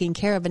that taken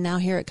care of, and now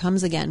here it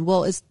comes again.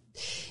 Well, it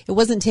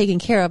wasn't taken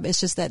care of.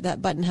 It's just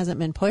that button hasn't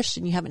been pushed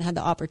and you haven't had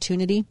the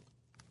opportunity.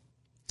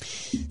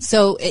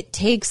 So it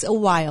takes a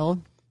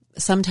while.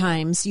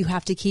 Sometimes you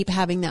have to keep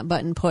having that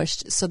button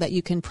pushed so that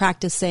you can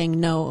practice saying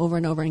no over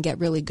and over and get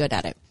really good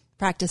at it.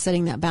 Practice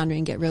setting that boundary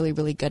and get really,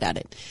 really good at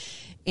it.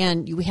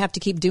 And we have to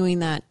keep doing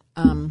that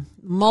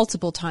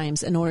multiple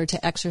times in order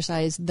to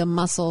exercise the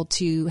muscle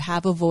to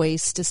have a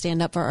voice, to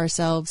stand up for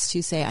ourselves,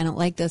 to say, I don't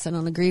like this, I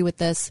don't agree with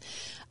this,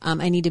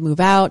 I need to move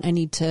out, I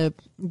need to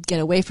get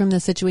away from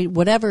this situation,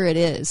 whatever it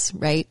is,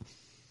 right?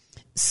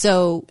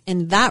 So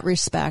in that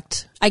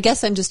respect, I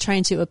guess I'm just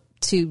trying to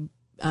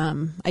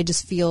I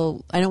just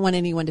feel, I don't want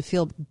anyone to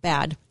feel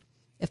bad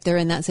if they're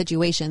in that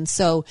situation.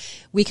 So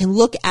we can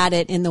look at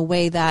it in the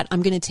way that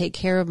I'm going to take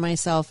care of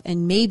myself,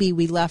 and maybe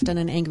we left on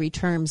an angry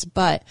terms,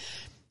 but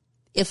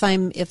if I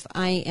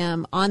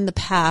am on the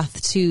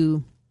path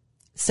to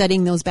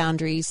setting those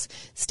boundaries,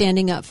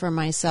 standing up for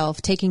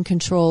myself, taking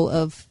control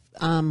of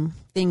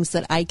things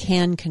that I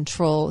can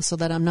control so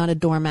that I'm not a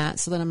doormat,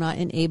 so that I'm not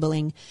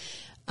enabling,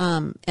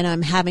 and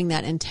I'm having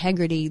that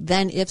integrity,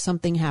 then if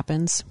something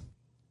happens,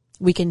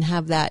 we can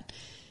have that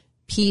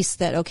peace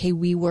that, okay,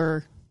 we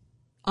were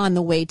on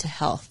the way to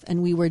health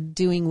and we were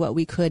doing what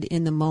we could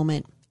in the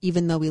moment,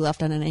 even though we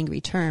left on an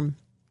angry term.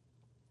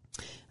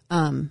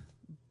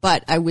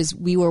 But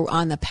we were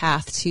on the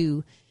path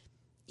to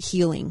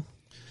healing.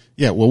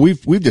 Yeah, well,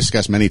 we've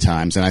discussed many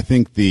times, and I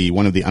think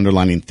one of the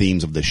underlining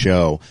themes of the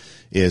show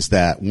is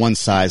that one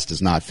size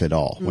does not fit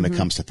all when it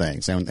comes to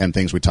things and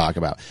things we talk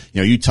about.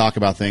 You talk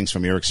about things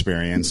from your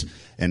experience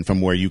and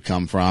from where you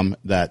come from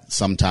that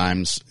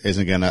sometimes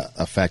isn't going to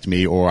affect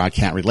me or I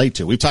can't relate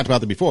to. We've talked about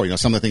that before.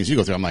 Some of the things you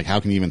go through, I'm like, how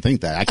can you even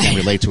think that? I can't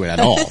relate to it at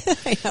all.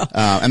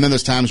 And then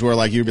there's times where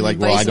you'd be like,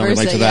 well, I don't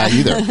relate to that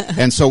either.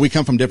 And so we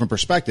come from different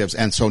perspectives,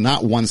 and so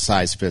not one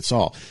size fits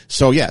all.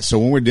 So so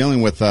when we're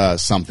dealing with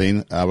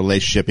something, a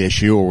relationship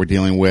issue, or we're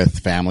dealing with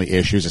family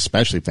issues,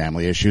 especially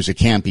family issues, it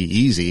can't be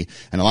easy.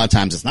 And a lot of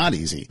times it's not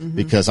easy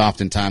because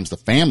oftentimes the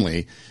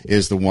family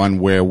is the one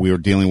where we're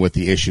dealing with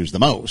the issues the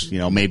most.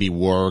 Maybe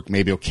work,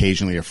 maybe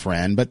occasionally a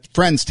friend, but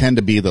friends tend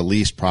to be the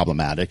least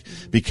problematic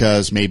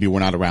because maybe we're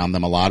not around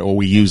them a lot, or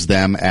we use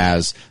them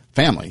as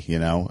family.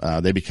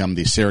 They become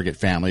the surrogate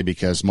family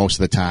because most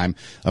of the time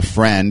a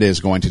friend is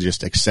going to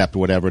just accept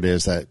whatever it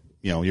is that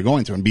you're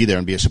going through and be there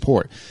and be a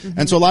support.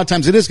 And so a lot of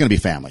times it is going to be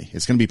family.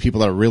 It's going to be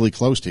people that are really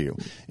close to you.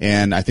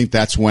 And I think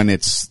that's when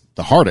it's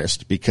the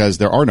hardest because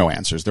there are no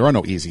answers. There are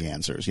no easy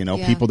answers.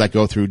 People that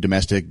go through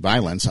domestic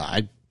violence,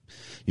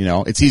 You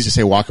know, it's easy to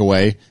say walk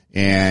away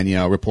and, you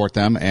know, report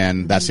them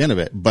and that's the end of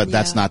it. But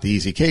that's not the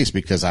easy case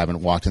because I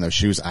haven't walked in those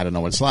shoes. I don't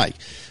know what it's like.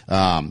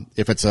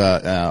 If it's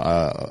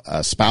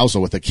a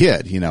spousal with a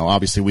kid, you know,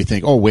 obviously we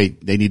think, oh,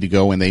 wait, they need to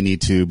go and they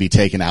need to be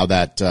taken out of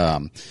that,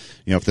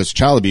 you know, if there's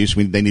child abuse,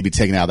 they need to be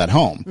taken out of that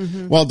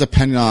home. Well,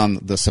 depending on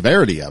the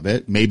severity of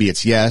it, maybe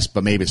it's yes,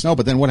 but maybe it's no.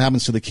 But then what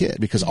happens to the kid?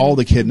 Because all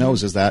the kid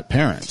knows is that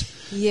parent.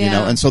 Yeah. You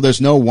know, and so there's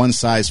no one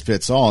size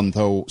fits all. And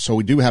so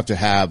we do have to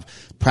have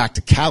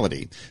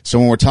practicality. So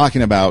when we're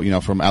talking about, you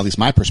know, from at least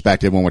my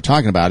perspective, when we're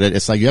talking about it,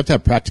 it's like you have to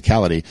have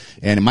practicality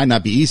and it might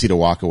not be easy to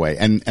walk away.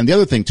 And the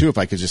other thing too, if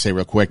I could just say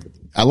real quick,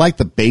 I like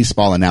the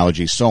baseball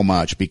analogy so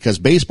much because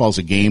baseball is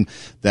a game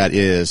that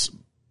is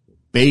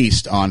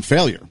based on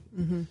failure.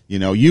 You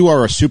know, you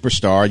are a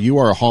superstar, you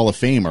are a Hall of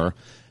Famer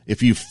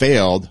if you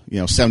failed, you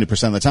know,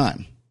 70% of the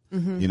time.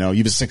 You know,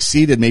 you've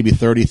succeeded maybe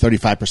 30,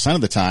 35%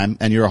 of the time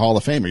and you're a Hall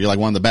of Famer. You're like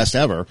one of the best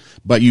ever,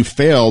 but you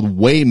failed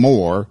way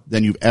more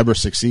than you've ever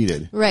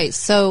succeeded. Right.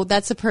 So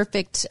that's a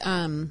perfect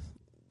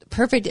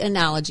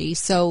analogy.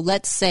 So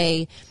let's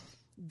say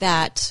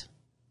that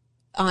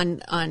on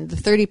the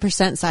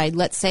 30% side,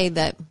 let's say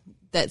that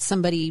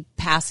somebody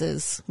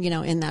passes, you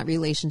know, in that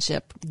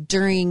relationship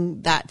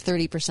during that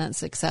 30%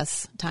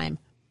 success time,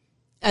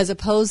 as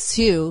opposed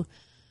to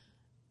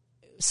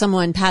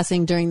someone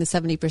passing during the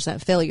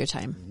 70% failure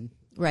time,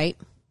 right?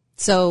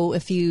 So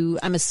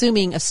I'm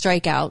assuming a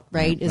strikeout,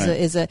 right,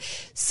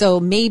 so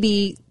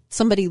maybe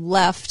somebody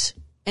left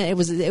and it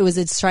was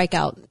a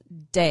strikeout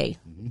day.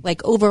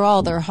 Like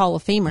overall they're Hall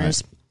of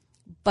Famers,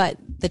 but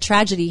the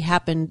tragedy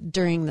happened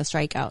during the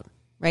strikeout,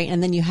 right?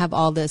 And then you have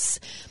all this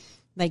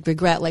like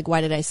regret, like,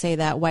 why did I say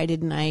that? Why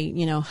didn't I,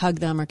 you know, hug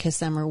them or kiss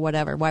them or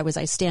whatever? Why was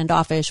I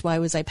standoffish? Why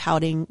was I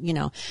pouting, you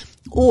know?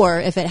 Or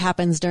if it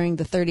happens during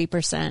the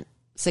 30%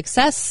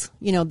 success,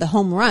 you know, the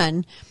home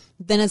run,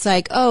 then it's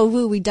like, oh,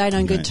 woo, we died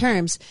on good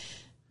terms.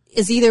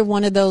 Is either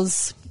one of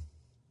those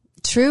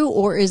true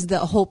or is the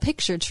whole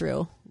picture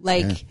true?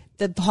 Like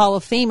the Hall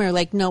of Famer,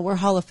 like, no, we're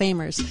Hall of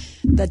Famers.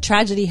 The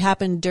tragedy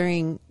happened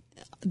during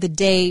the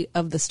day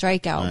of the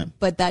strikeout,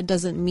 but that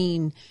doesn't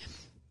mean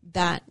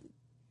that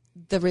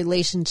the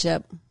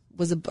relationship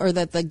was or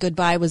that the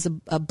goodbye was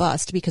a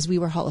bust because we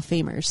were Hall of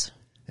Famers.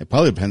 It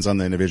probably depends on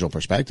the individual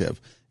perspective.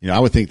 You know, I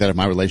would think that if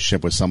my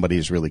relationship with somebody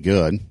is really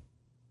good,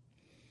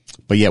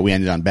 but yet we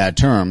ended on bad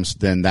terms,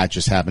 then that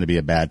just happened to be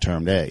a bad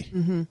term day,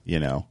 you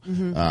know?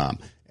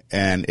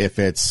 And if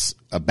it's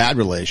a bad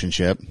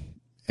relationship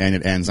and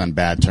it ends on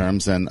bad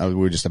terms, then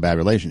we're just a bad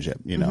relationship,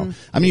 you know?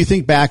 I mean, you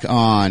think back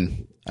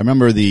on, I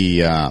remember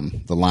the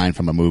line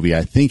from a movie,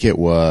 maybe it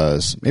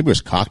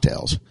was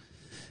Cocktails,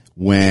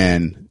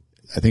 when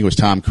I think it was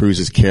Tom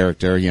Cruise's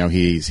character, you know,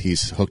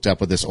 he's hooked up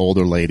with this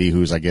older lady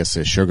who's, I guess,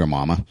 his sugar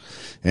mama,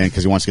 and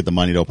because he wants to get the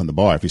money to open the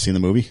bar. Have you seen the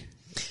movie?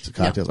 Is it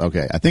Cocktails? No.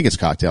 Okay. I think it's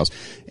Cocktails.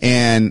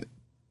 And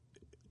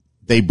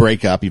they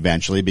break up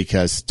eventually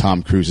because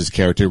Tom Cruise's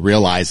character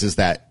realizes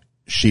that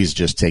she's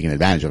just taking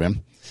advantage of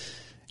him.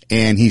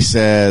 And he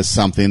says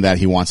something that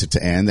he wants it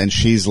to end. And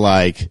she's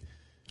like,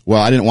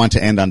 well, I didn't want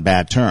to end on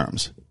bad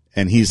terms.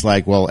 And he's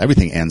like, well,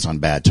 everything ends on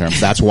bad terms.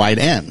 That's why it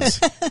ends.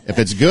 If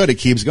it's good, it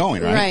keeps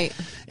going, right? Right.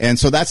 And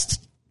so that's,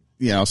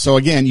 you know, so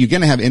again, you're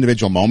going to have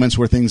individual moments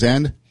where things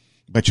end,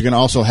 but you're going to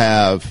also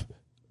have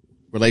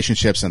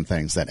relationships and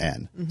things that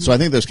end. So I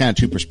think there's kind of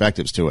two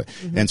perspectives to it.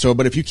 And so,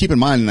 but if you keep in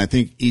mind, and I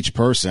think each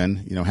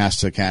person, you know, has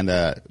to kind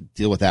of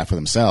deal with that for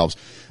themselves.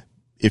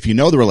 If you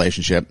know the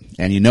relationship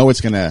and you know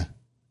it's going to,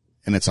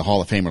 and it's a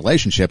Hall of Fame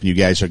relationship and you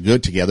guys are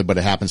good together, but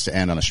it happens to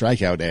end on a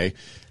strikeout day,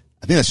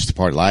 I think that's just a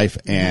part of life.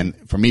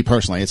 And for me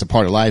personally, it's a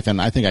part of life and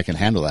I think I can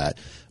handle that.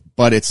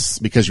 But it's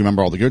because you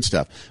remember all the good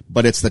stuff.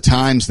 But it's the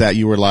times that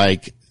you were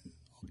like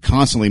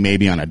constantly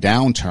maybe on a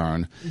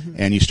downturn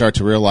and you start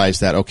to realize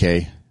that,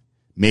 okay,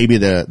 maybe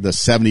the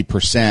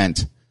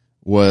 70%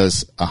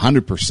 was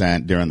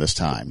 100% during this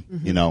time,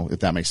 you know, if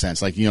that makes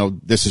sense. Like, you know,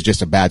 this is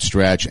just a bad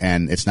stretch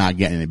and it's not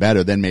getting any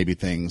better. Then maybe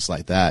things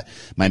like that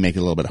might make it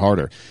a little bit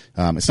harder.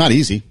 It's not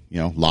easy. You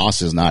know,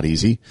 loss is not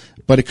easy,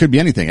 but it could be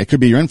anything. It could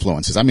be your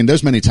influences. I mean,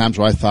 there's many times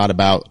where I thought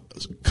about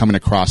coming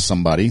across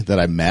somebody that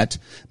I met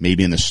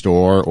maybe in the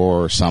store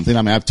or something.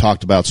 I mean, I've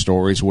talked about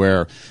stories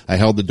where I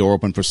held the door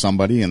open for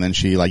somebody and then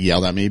she like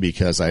yelled at me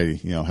because I,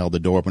 you know, held the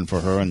door open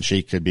for her and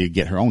she could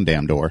get her own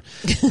damn door.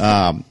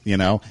 You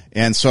know,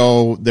 and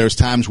so there's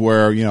times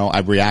where, you know,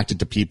 I've reacted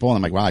to people and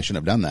I'm like, wow, I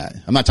shouldn't have done that.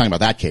 I'm not talking about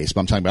that case, but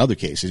I'm talking about other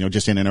cases, you know,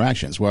 just in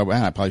interactions where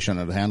I probably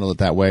shouldn't have handled it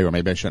that way or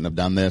maybe I shouldn't have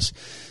done this.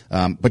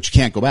 But you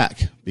can't go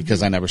back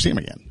because I never see them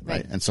again.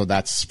 Right. And so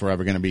that's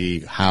forever going to be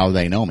how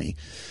they know me.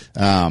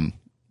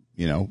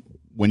 You know,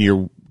 when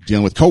you're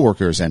dealing with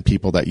coworkers and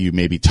people that you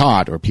maybe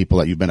taught or people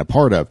that you've been a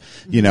part of,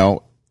 you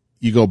know,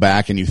 you go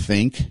back and you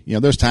think, you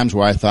know, there's times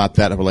where I thought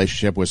that a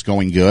relationship was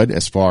going good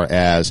as far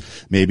as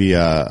maybe,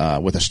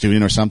 with a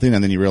student or something.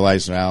 And then you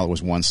realize, well, it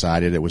was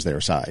one-sided. It was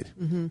their side,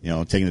 you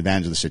know, taking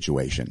advantage of the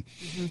situation.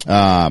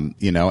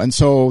 You know, and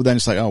so then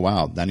it's like, oh,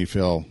 wow. Then you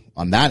feel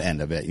on that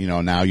end of it,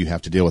 now you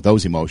have to deal with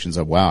those emotions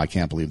of, wow, I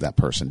can't believe that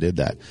person did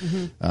that.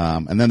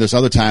 And then there's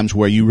other times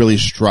where you really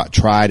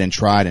tried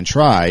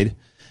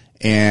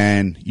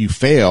and you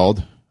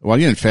failed. Well,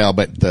 you didn't fail,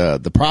 but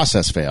the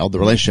process failed, the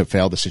relationship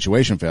failed, the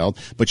situation failed,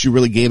 but you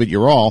really gave it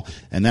your all,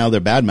 and now they're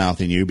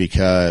bad-mouthing you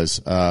because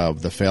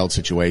of the failed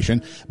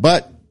situation.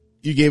 But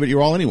you gave it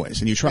your all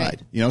anyways, and you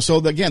tried. Right. So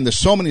again, there's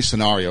so many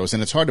scenarios,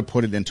 and it's hard to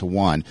put it into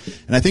one.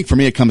 And I think for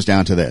me, it comes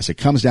down to this. It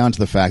comes down to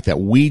the fact that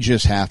we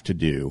just have to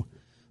do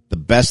the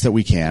best that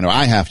we can, or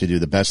I have to do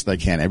the best that I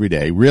can every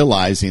day,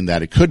 realizing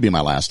that it could be my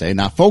last day,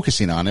 not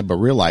focusing on it, but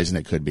realizing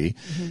it could be,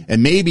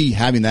 and maybe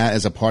having that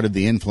as a part of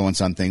the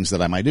influence on things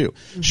that I might do.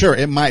 Sure,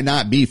 it might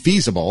not be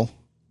feasible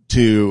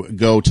to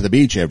go to the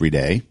beach every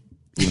day,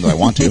 even though I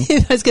want to.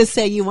 I was going to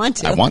say you want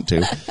to. I want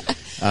to.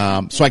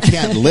 So I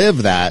can't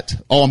live that.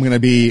 It's going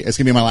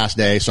to be my last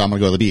day, so I'm going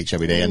to go to the beach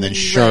every day and then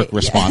shirk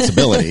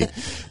responsibility.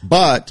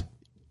 But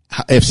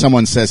if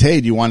someone says, hey,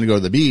 do you want to go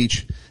to the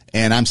beach?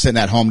 And I'm sitting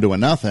at home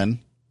doing nothing.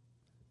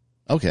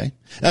 Okay.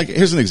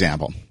 Here's an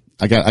example.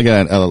 I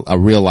got a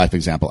real life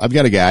example. I've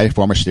got a guy, a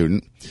former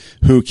student,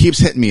 who keeps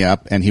hitting me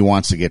up and he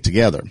wants to get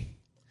together.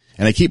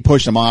 And I keep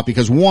pushing him off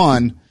because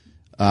one,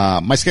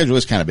 my schedule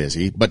is kind of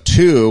busy, but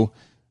two,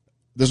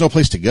 there's no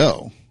place to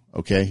go.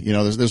 Okay.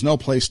 There's no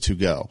place to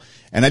go.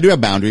 And I do have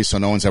boundaries, so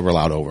no one's ever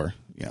allowed over.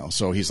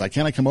 So he's like,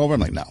 can I come over? I'm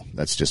like, no,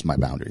 that's just my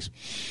boundaries.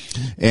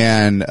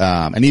 And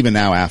even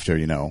now after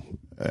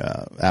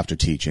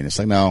teaching, it's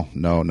like, no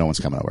one's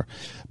coming over.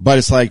 But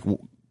it's like,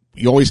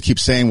 you always keep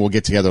saying we'll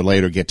get together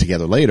later.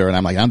 And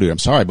I'm like, I'm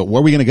sorry, but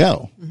where are we going to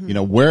go?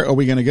 Where are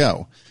we going to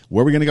go?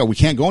 Where are we going to go? We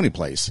can't go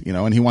anyplace,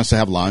 and he wants to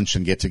have lunch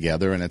and get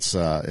together. And it's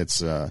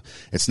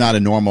not a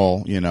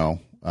normal,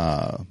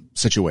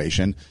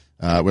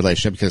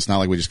 relationship, because it's not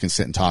like we just can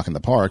sit and talk in the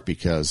park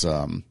because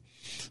of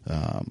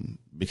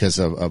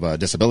a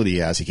disability he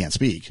has. He can't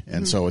speak.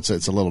 And so it's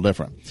a little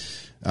different.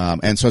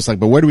 And so it's like,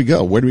 but where do we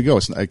go?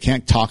 I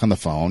can't talk on the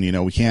phone.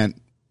 We can't,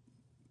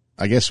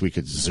 I guess we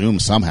could Zoom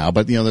somehow,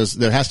 but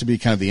there has to be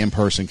kind of the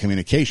in-person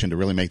communication to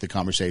really make the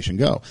conversation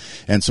go.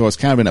 And so it's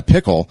kind of in a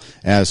pickle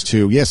as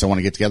to, yes, I want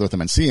to get together with him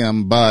and see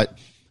him, but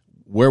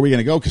where are we going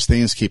to go? Because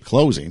things keep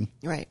closing.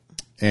 Right.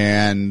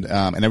 And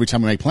every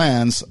time we make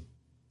plans,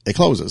 it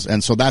closes.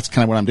 And so that's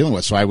kind of what I'm dealing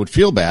with. So I would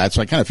feel bad.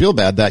 So I kind of feel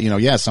bad that,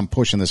 yes, I'm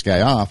pushing this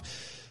guy off,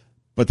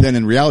 but then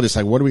in reality, it's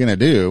like, what are we going to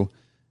do?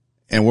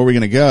 And where are we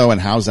going to go, and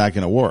how's that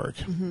going to work?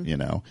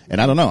 And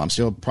I don't know. I'm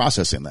still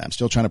processing that. I'm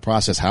still trying to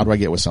process, how do I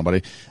get with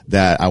somebody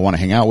that I want to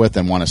hang out with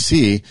and want to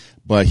see,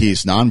 but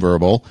he's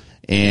nonverbal.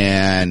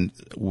 And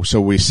so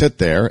we sit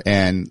there,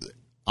 and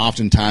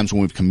oftentimes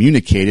when we've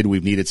communicated,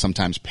 we've needed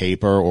sometimes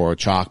paper or a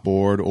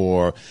chalkboard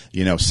or,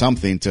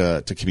 something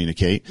to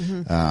communicate,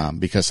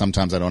 because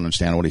sometimes I don't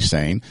understand what he's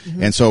saying.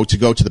 And so to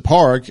go to the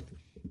park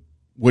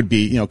would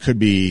be, could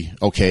be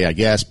okay, I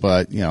guess,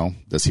 but,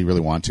 does he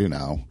really want to?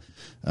 No.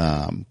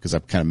 Cause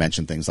I've kind of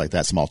mentioned things like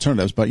that, some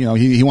alternatives, but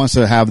he wants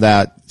to have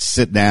that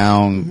sit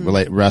down,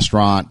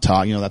 restaurant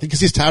talk, I think cause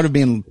he's tired of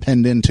being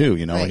pinned in too,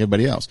 like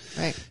everybody else.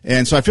 Right.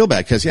 And so I feel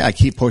bad cause I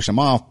keep pushing him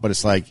off, but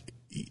it's like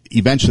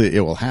eventually it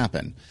will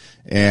happen.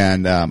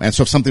 And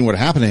so if something would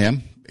happen to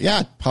him,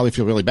 I'd probably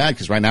feel really bad,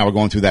 cause right now we're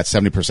going through that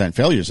 70%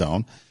 failure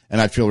zone,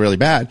 and I'd feel really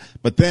bad.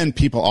 But then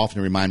people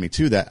often remind me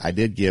too that I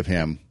did give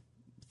him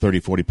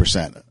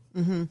 30-40%.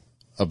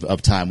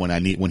 Of time when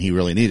he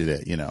really needed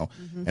it,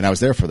 and I was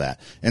there for that.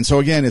 And so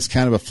again, it's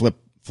kind of a flip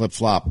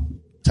flop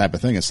type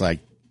of thing. It's like,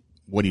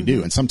 what do you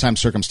do? And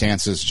sometimes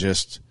circumstances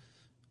just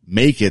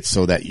make it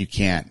so that you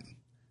can't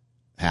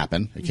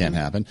happen. It can't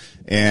happen.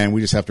 And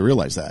we just have to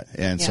realize that.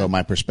 And so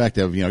my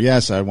perspective,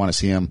 yes, I want to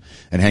see him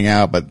and hang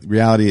out, but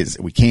reality is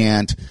we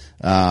can't.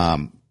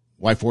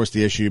 Why force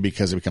the issue?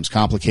 Because it becomes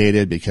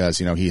complicated, because,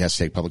 he has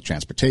to take public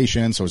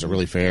transportation. So is it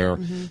really fair?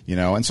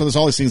 And so there's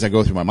all these things that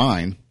go through my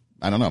mind.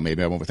 I don't know.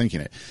 Maybe I'm overthinking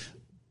it.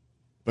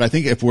 But I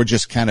think if we're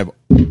just kind of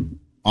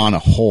on a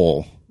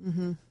whole,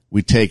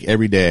 we take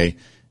every day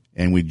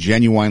and we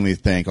genuinely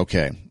think,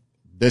 okay,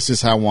 this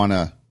is how I want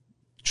to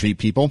treat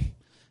people.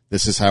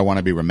 This is how I want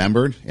to be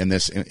remembered in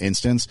this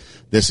instance.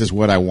 This is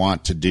what I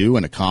want to do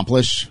and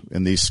accomplish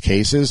in these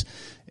cases.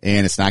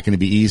 And it's not going to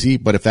be easy.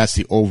 But if that's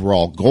the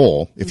overall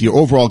goal, if your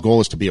overall goal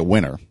is to be a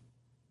winner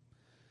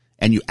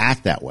and you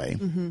act that way,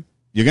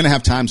 you're going to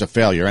have times of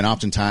failure, and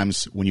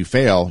oftentimes when you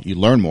fail, you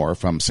learn more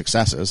from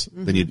successes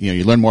than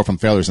you learn more from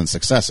failures than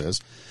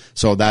successes.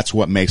 So that's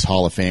what makes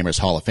Hall of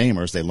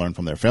Famers. They learn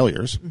from their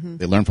failures.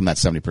 They learn from that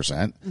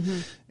 70%,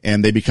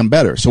 and they become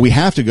better. So we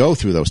have to go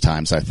through those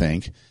times, I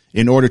think,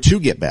 in order to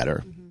get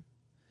better.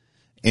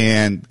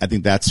 And I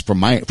think that's for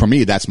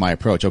me, that's my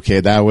approach. Okay,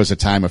 that was a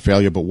time of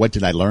failure, but what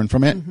did I learn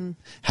from it?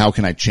 How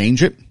can I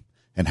change it?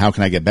 And how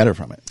can I get better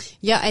from it?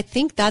 Yeah, I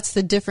think that's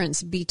the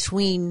difference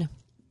between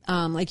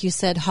like you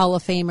said, Hall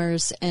of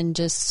Famers and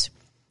just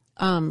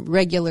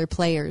regular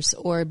players,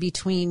 or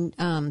between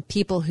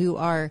people who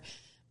are,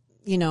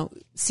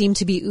 seem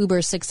to be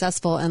uber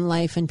successful in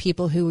life and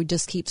people who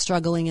just keep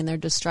struggling and they're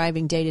just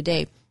striving day to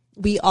day.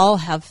 We all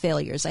have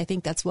failures. I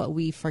think that's what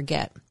we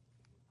forget.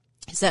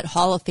 is that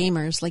Hall of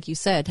Famers, like you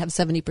said, have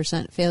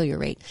 70% failure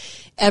rate.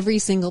 Every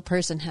single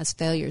person has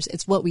failures.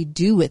 It's what we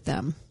do with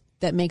them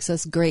that makes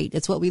us great.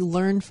 It's what we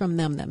learn from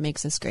them that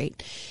makes us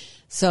great.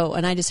 So,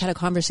 and I just had a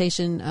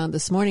conversation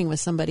this morning with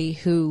somebody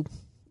who,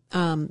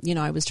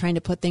 I was trying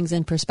to put things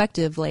in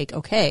perspective, like,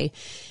 okay,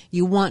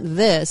 you want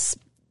this,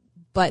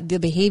 but the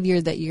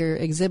behavior that you're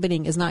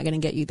exhibiting is not going to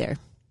get you there.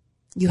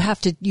 You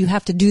have to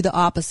do the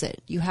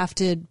opposite. You have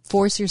to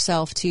force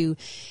yourself to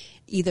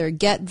either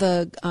get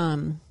the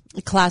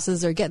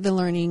classes or get the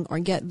learning or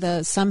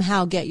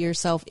somehow get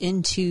yourself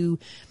into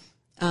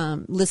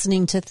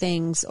listening to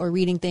things or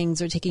reading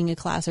things or taking a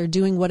class or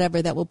doing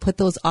whatever that will put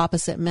those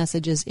opposite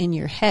messages in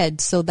your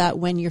head, so that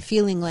when you're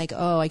feeling like,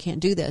 oh, I can't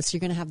do this, you're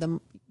going to have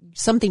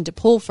something to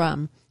pull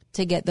from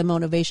to get the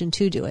motivation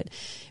to do it.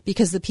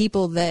 Because the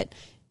people that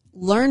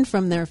learn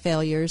from their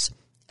failures,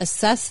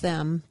 assess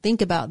them,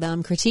 think about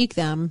them, critique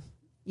them,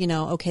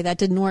 okay, that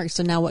didn't work,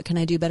 so now what can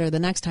I do better the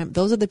next time?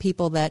 Those are the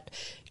people that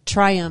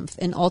triumph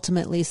and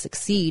ultimately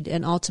succeed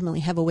and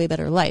ultimately have a way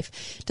better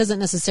life. Doesn't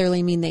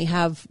necessarily mean they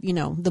have,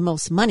 the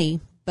most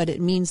money, but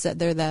it means that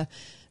they're the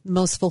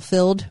most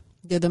fulfilled,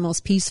 they're the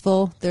most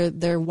peaceful,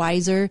 they're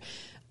wiser.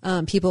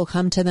 People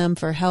come to them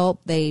for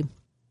help.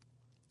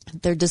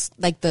 They're just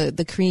like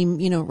the cream,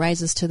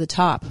 rises to the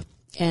top.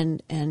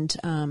 And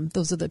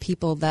those are the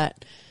people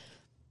that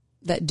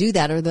do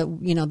that, or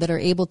that are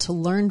able to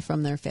learn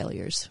from their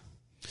failures.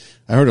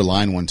 I heard a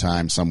line one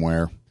time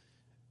somewhere,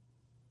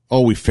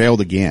 oh, we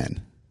failed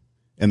again.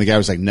 And the guy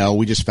was like, no,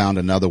 we just found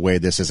another way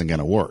this isn't going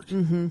to work.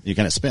 Mm-hmm. You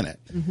kind of spin it.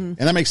 Mm-hmm. And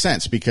that makes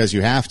sense, because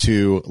you have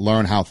to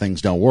learn how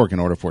things don't work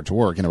in order for it to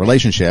work. In a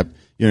relationship,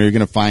 you're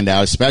going to find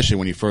out, especially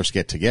when you first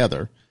get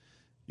together,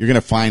 you're going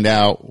to find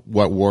out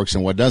what works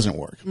and what doesn't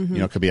work. Mm-hmm.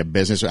 It could be a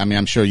business. I mean,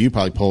 I'm sure you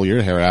probably pull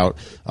your hair out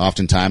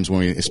oftentimes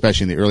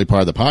especially in the early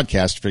part of the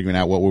podcast, figuring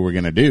out what we were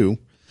going to do,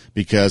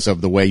 because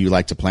of the way you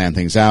like to plan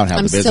things out, have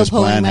the business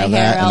plan, have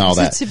that, and all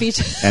that.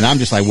 And I'm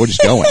just like, we're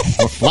just going.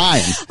 We're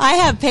flying. I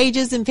have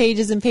pages and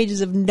pages and pages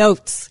of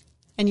notes,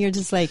 and you're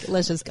just like,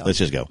 let's just go. Let's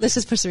just go. Let's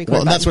just push the record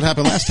button. That's what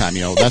happened last time.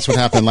 That's what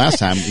happened last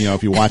time.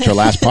 If you watch our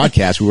last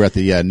podcast, we were at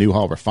the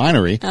Newhall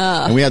Refinery,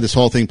 and we had this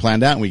whole thing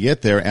planned out, and we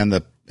get there,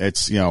 and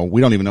it's,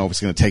 we don't even know if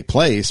it's going to take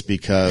place,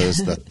 because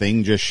the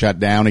thing just shut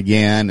down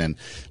again, and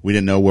we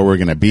didn't know where we were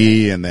going to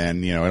be. And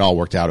then, it all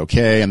worked out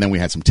okay. And then we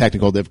had some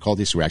technical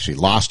difficulties, so we actually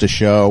lost a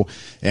show.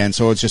 And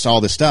so it's just all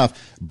this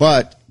stuff.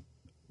 But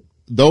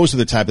those are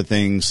the type of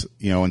things,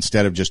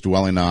 instead of just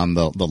dwelling on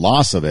the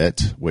loss of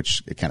it,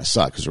 which it kind of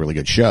sucked, because it's a really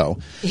good show.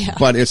 Yeah.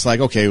 But it's like,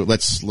 okay,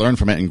 let's learn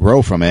from it and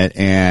grow from it.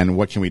 And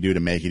what can we do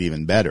to make it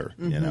even better?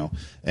 Mm-hmm.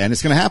 And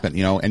it's going to happen,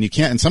 and you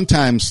can't, and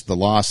sometimes the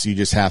loss, you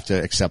just have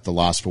to accept the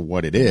loss for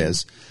what it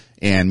is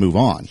and move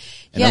on.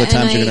 And other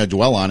times you're going to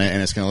dwell on it,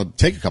 and it's going to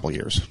take a couple of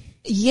years.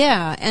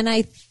 Yeah. And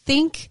I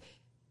think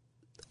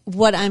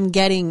what I'm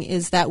getting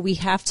is that we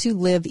have to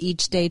live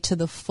each day to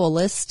the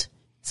fullest.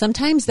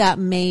 Sometimes that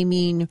may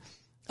mean,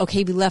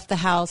 okay, we left the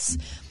house,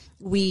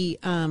 we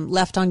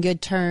left on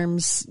good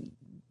terms.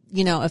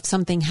 If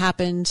something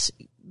happened,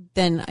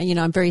 then,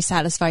 I'm very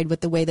satisfied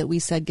with the way that we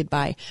said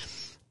goodbye.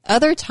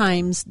 Other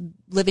times,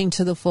 living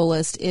to the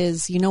fullest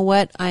is,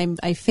 what,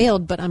 I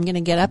failed, but I'm going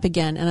to get up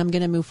again, and I'm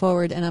going to move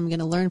forward, and I'm going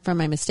to learn from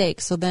my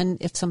mistakes. So then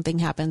if something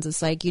happens,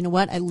 it's like,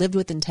 what, I lived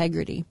with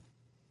integrity.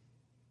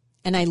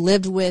 And I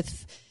lived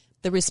with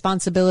the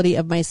responsibility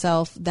of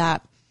myself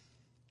that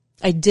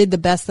I did the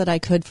best that I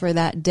could for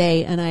that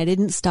day, and I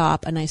didn't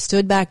stop, and I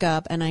stood back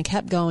up, and I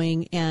kept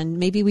going, and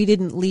maybe we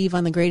didn't leave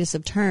on the greatest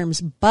of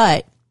terms,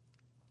 but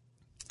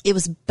it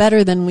was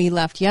better than we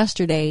left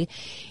yesterday,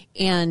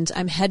 and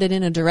I'm headed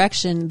in a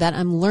direction that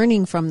I'm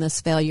learning from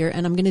this failure,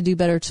 and I'm going to do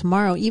better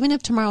tomorrow. Even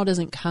if tomorrow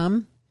doesn't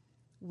come,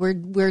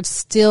 we're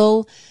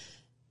still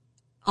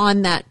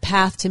on that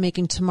path to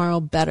making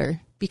tomorrow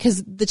better,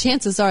 because the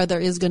chances are there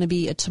is going to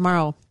be a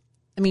tomorrow.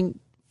 I mean,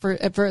 for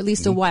at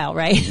least a while,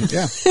 right?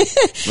 Yeah.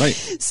 Right.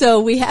 So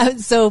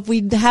if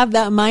we have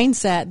that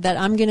mindset that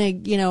I'm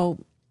going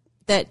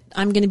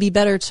to be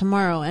better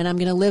tomorrow, and I'm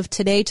going to live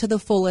today to the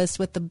fullest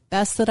with the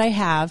best that I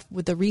have,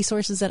 with the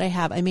resources that I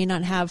have. I may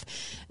not have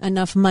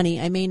enough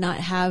money. I may not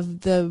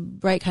have the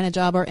right kind of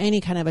job or any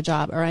kind of a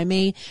job, or I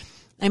may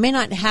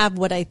not have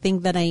what I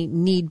think that I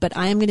need, but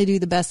I am going to do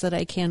the best that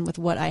I can with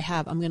what I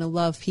have. I'm going to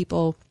love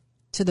people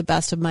to the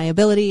best of my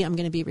ability. I'm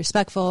going to be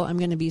respectful. I'm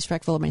going to be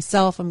respectful of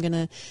myself. I'm going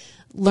to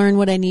learn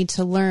what I need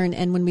to learn.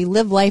 And when we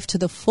live life to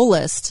the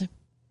fullest,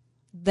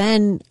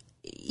 then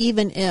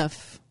even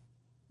if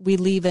we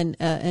leave an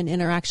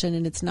interaction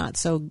and it's not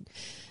so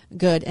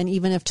good, and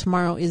even if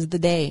tomorrow is the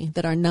day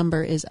that our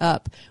number is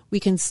up, we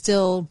can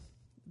still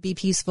be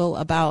peaceful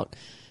about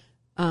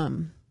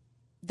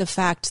the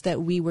fact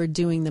that we were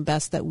doing the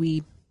best that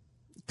we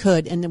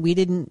could, and that we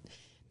didn't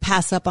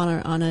pass up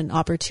on an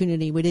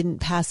opportunity. We didn't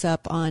pass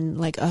up on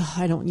like, oh,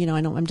 I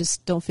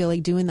don't feel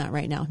like doing that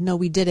right now. No,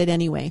 we did it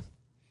anyway.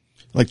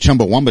 Like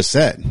Chumbawamba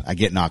said, I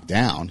get knocked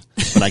down,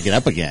 but I get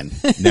up again.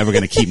 Never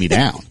going to keep me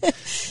down.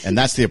 And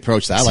that's the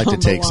approach that I like to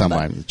take.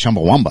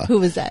 Chumbawamba. Who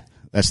was that?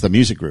 That's the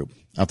music group.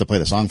 I'll have to play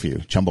the song for you.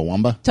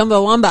 Chumbawamba.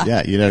 Chumbawamba.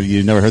 Yeah,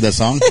 you never heard that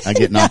song? I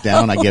get knocked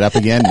down, I get up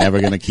again, never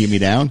gonna keep me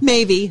down.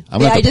 Maybe.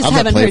 I just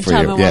haven't heard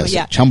Chumbawamba. Yes,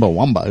 yeah.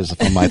 Chumbawamba is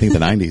from, I think, the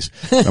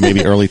 90s or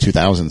maybe early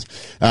 2000s.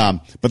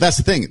 But that's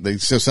the thing.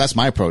 So that's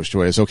my approach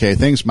to it is, okay,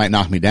 things might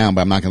knock me down,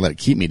 but I'm not gonna let it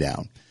keep me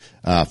down.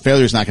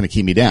 Failure is not gonna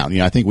keep me down.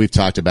 I think we've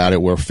talked about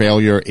it where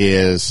failure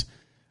is,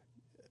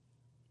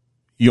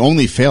 you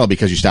only fail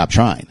because you stop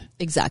trying.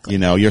 Exactly.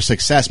 Your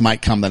success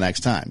might come the next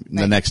time,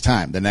 the next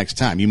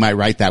time. You might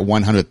write that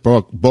 100th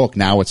book.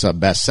 Now it's a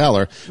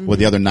bestseller, where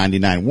the other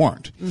 99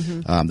 weren't.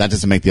 That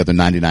doesn't make the other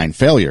 99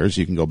 failures.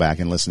 You can go back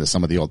and listen to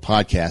some of the old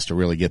podcasts to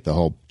really get the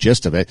whole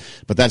gist of it.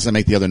 But that doesn't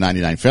make the other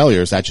 99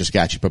 failures. That just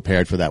got you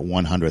prepared for that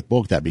 100th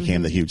book that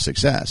became the huge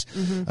success.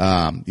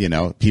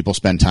 People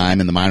spend time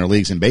in the minor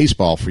leagues in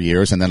baseball for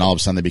years, and then all of a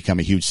sudden they become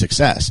a huge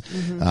success.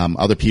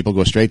 Other people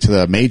go straight to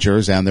the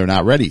majors and they're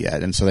not ready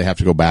yet. And so they have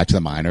to go back to the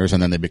minors,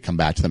 and then they come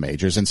back to the majors.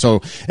 And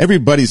so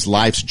everybody's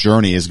life's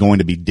journey is going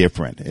to be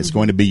different. It's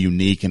going to be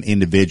unique and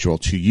individual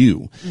to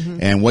you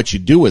and what you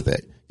do with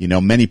it.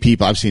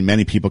 I've seen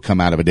many people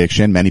come out of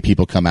addiction. Many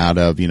people come out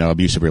of,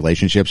 abusive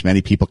relationships.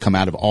 Many people come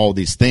out of all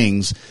these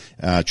things,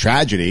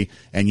 tragedy,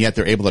 and yet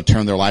they're able to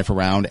turn their life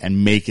around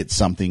and make it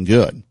something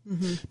good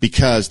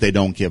because they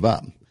don't give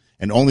up.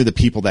 And only the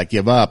people that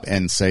give up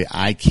and say,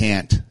 I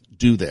can't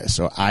do this,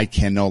 or I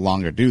can no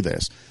longer do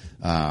this.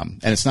 And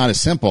it's not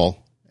as simple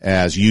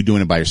as you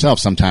doing it by yourself.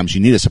 Sometimes you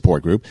need a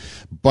support group,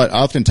 but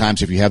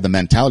oftentimes if you have the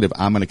mentality of,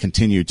 I'm going to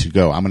continue to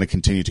go, I'm going to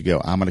continue to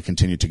go, I'm going to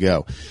continue to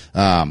go,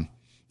 and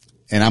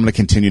I'm going to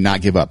continue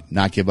not give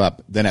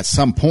up, then at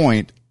some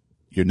point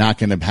you're not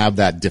going to have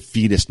that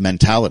defeatist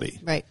mentality.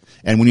 Right.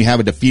 And when you have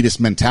a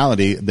defeatist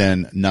mentality,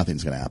 then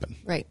nothing's going to happen.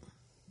 Right.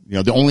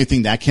 The only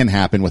thing that can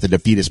happen with a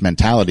defeatist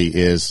mentality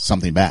is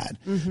something bad,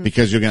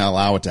 because you're going to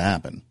allow it to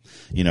happen.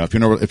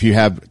 If you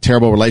have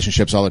terrible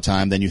relationships all the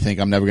time, then you think,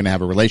 I'm never going to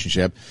have a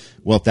relationship.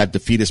 Well, if that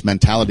defeatist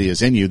mentality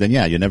is in you, then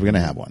yeah, you're never going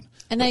to have one.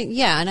 And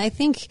I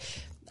think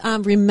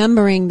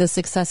remembering the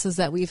successes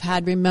that we've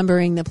had,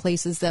 remembering the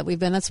places that we've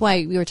been. That's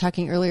why we were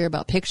talking earlier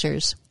about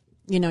pictures.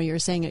 You were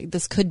saying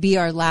this could be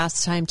our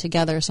last time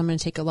together, so I'm going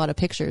to take a lot of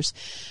pictures.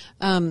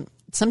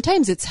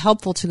 Sometimes it's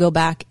helpful to go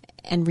back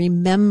and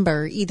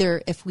remember,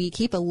 either if we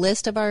keep a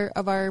list of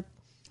our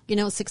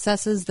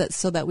successes,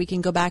 so that we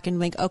can go back and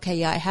think, okay,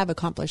 yeah, I have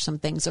accomplished some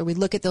things. Or we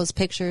look at those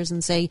pictures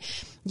and say,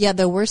 yeah,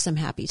 there were some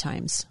happy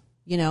times.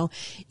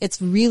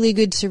 It's really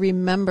good to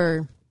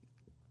remember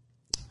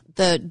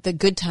the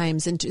good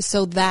times, and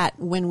so that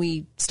when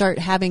we start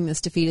having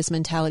this defeatist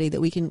mentality,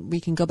 that we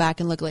can go back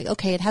and look like,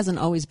 okay, it hasn't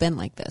always been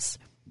like this.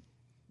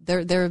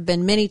 There have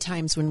been many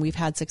times when we've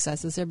had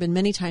successes. There have been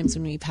many times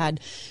when we've had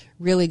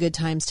really good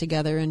times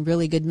together and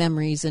really good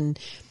memories and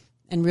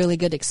really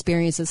good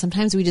experiences.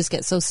 Sometimes we just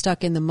get so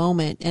stuck in the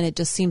moment, and it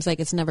just seems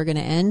like it's never going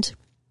to end.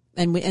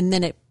 And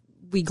then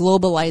we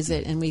globalize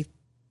it, and we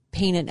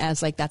paint it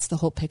as like that's the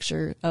whole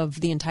picture of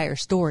the entire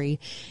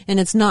story. And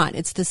it's not.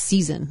 It's the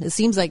season. It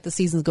seems like the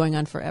season's going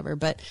on forever,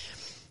 but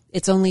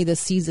it's only the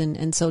season.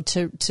 And so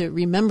to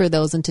remember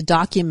those and to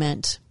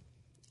document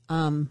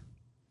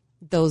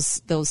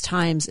those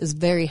times is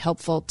very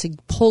helpful to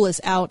pull us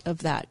out of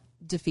that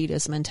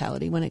defeatist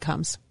mentality when it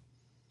comes.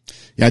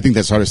 Yeah, I think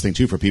that's the hardest thing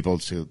too for people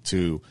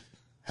to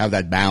have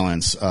that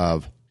balance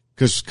of,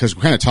 because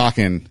we're kind of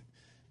talking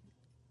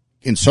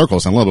in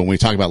circles and a little bit when we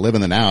talk about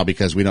living the now,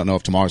 because we don't know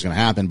if tomorrow's going to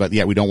happen, but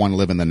yet we don't want to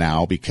live in the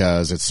now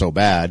because it's so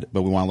bad,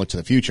 but we want to look to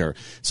the future.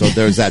 So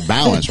there's that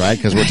balance, right?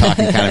 Because we're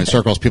talking kind of in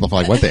circles. People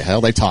are like, what the hell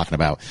are they talking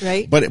about?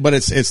 Right. But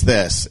it's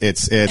this.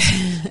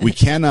 We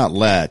cannot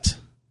let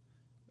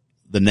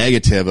the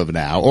negative of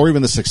now, or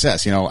even the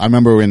success. I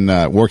remember when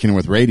working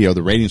with radio,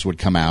 the ratings would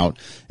come out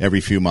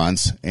every few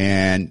months,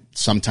 and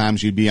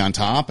sometimes you'd be on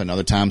top and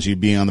other times you'd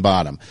be on the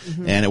bottom.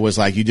 And it was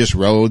like you just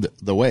rode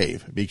the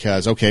wave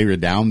because, okay, you're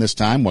down this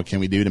time. What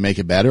can we do to make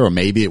it better? Or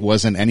maybe it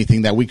wasn't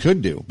anything that we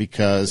could do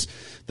because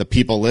the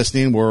people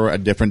listening were a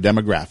different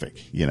demographic,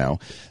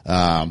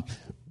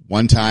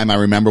 One time I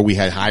remember we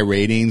had high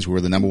ratings. We were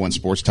the number one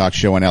sports talk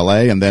show in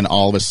LA. And then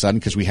all of a sudden,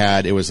 because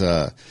it was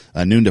a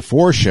noon to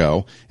 4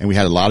 show, and we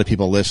had a lot of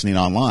people listening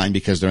online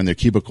because they're in their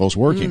cubicles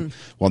working.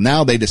 Well,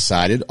 now they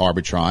decided,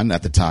 Arbitron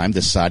at the time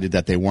decided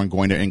that they weren't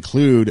going to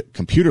include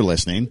computer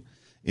listening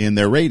in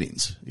their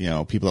ratings,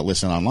 people that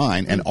listen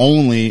online, and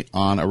only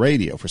on a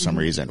radio for some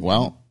reason.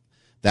 Well,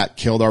 that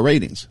killed our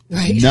ratings.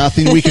 Right.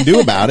 Nothing we can do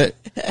about it,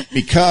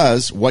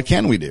 because what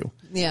can we do?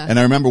 Yeah. And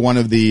I remember one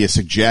of the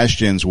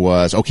suggestions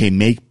was,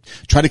 okay,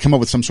 try to come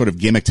up with some sort of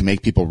gimmick to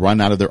make people run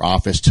out of their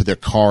office to their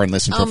car and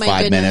listen for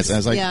 5 minutes. And I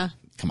was like,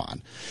 come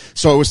on.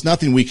 So it was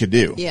nothing we could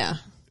do. Yeah.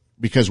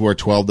 Because we're a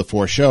 12 to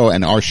 4 show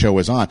and our show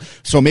is on.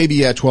 So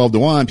maybe at 12 to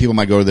 1, people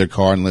might go to their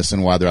car and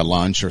listen while they're at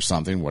lunch or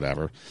something,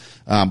 whatever.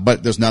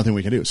 But there's nothing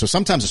we can do. So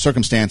sometimes the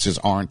circumstances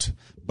aren't,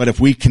 but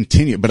if we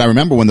continue, but I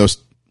remember when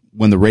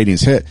the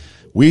ratings hit,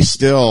 we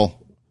still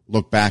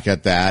look back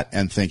at that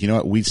and think, you know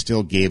what, we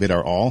still gave it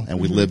our all and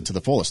we lived to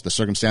the fullest. The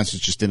circumstances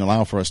just didn't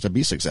allow for us to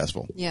be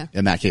successful. Yeah.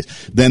 In that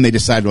case. Then they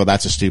decided, well,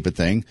 that's a stupid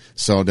thing.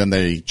 So then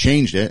they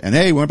changed it and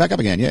hey, we went back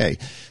up again. Yay.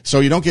 So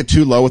you don't get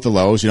too low with the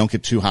lows. You don't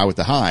get too high with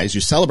the highs.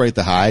 You celebrate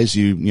the highs.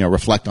 You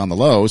reflect on the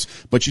lows,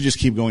 but you just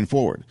keep going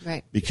forward.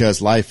 Right.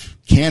 Because life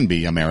can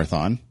be a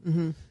marathon.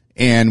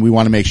 And we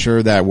want to make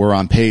sure that we're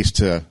on pace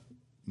to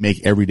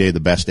make every day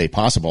the best day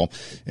possible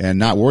and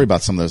not worry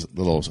about some of those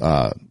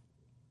little,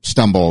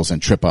 stumbles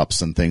and trip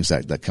ups and things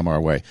that come our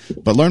way,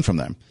 but learn from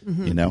them,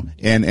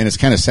 and it's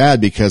kind of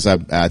sad because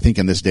I think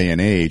in this day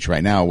and age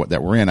right now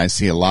that we're in, I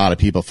see a lot of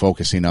people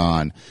focusing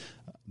on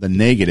the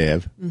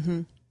negative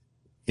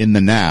in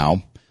the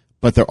now,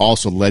 but they're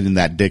also letting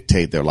that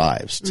dictate their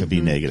lives to be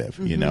negative,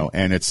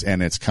 and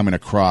it's coming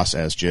across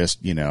as just,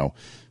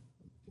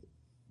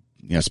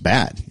 it's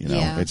bad,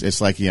 Yeah.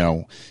 It's like,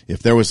 if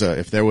there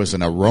was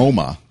an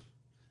aroma,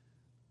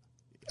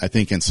 I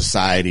think in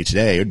society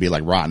today, it would be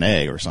like rotten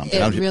egg or something.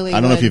 It I really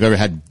don't know if you've ever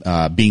had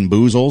bean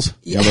boozles.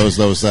 Yeah.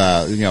 Those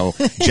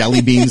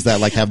jelly beans that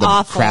like have the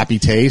Awful. crappy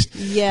taste.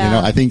 Yeah.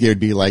 I think it would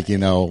be like,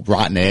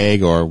 rotten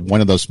egg or one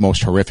of those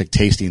most horrific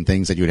tasting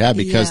things that you would have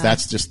because Yeah.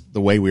 that's just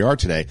the way we are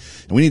today.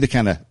 And we need to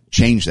kind of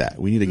change that.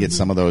 We need to get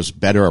some of those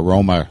better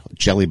aroma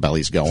jelly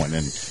bellies going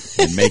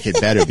and make it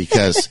better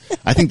because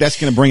I think that's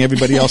going to bring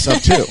everybody else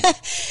up too.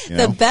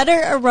 The better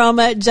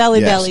aroma jelly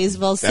Yes. bellies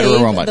will Better save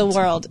aroma. the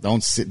world.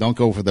 Don't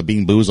go for the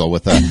bean boozle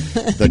with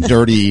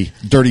the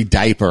dirty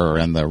diaper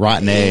and the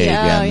rotten egg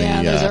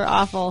and those are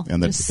awful.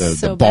 and the They're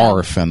so bad.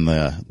 barf and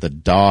the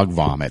dog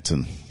vomit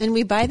And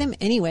we buy them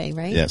anyway,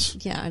 right? Yes.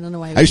 Yeah, I don't know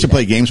why. I used to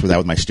play games with that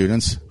with my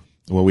students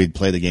where we'd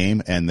play the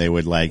game and they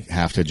would like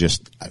have to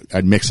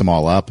I'd mix them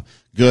all up,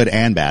 good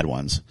and bad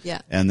ones.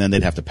 Yeah. And then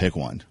they'd have to pick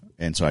one.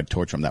 And so I'd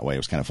torture them that way. It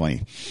was kind of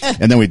funny.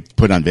 And then we'd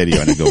put it on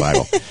video and it'd go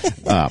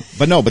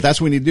viral. But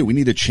that's what we need to do. We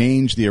need to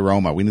change the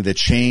aroma. We need to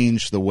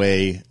change the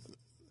way,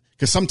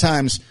 because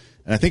sometimes,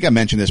 and I think I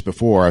mentioned this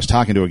before, I was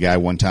talking to a guy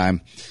one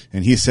time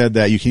and he said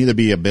that you can either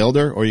be a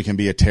builder or you can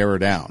be a tearer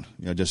down,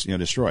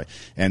 destroy.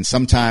 And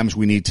sometimes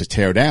we need to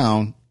tear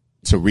down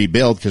to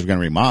rebuild because we're going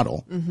to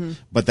remodel.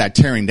 But that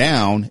tearing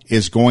down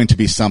is going to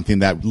be something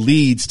that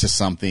leads to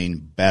something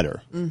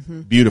better,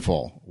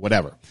 beautiful,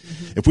 whatever.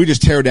 If we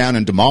just tear down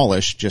and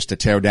demolish, just to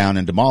tear down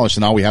and demolish,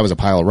 then all we have is a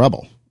pile of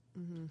rubble.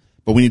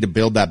 But we need to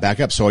build that back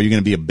up. So are you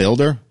going to be a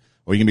builder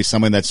or are you going to be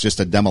someone that's just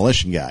a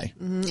demolition guy?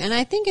 And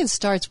I think it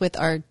starts with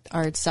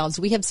ourselves.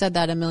 We have said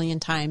that a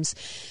million times,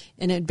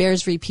 and it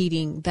bears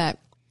repeating that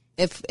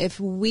if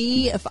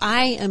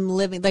I am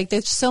living, like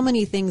there's so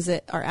many things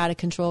that are out of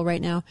control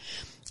right now.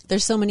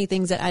 There's so many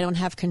things that I don't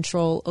have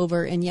control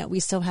over, and yet we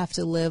still have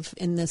to live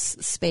in this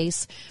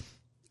space.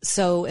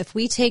 So if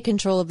we take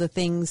control of the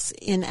things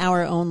in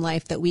our own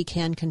life that we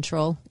can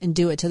control and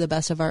do it to the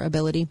best of our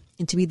ability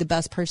and to be the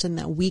best person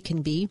that we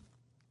can be,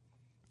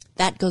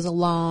 that goes a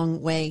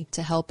long way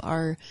to help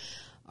our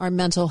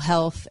mental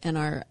health and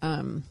our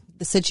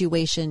the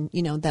situation,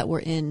 that we're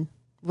in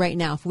right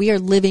now. If we are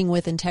living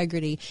with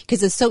integrity,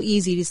 because it's so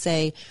easy to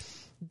say,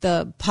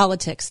 the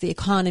politics, the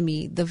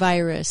economy, the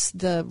virus,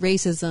 the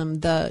racism,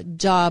 the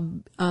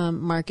job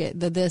market,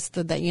 the this,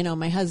 the that,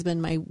 my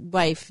husband, my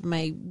wife,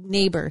 my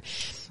neighbor.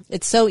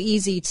 It's so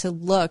easy to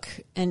look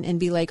and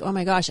be like, oh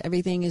my gosh,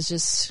 everything is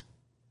just,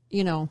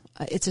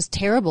 it's just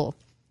terrible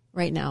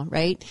right now,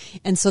 right?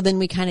 And so then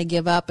we kind of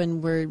give up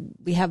and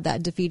we have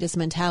that defeatist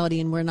mentality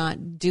and we're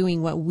not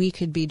doing what we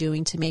could be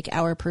doing to make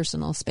our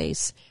personal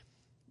space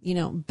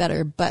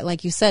better. But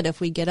like you said, if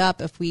we get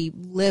up, if we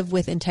live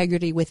with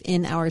integrity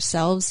within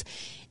ourselves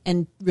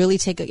and really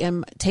take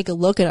a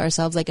look at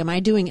ourselves, like, am I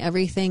doing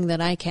everything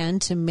that I can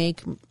to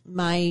make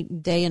my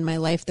day and my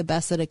life the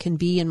best that it can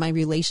be and my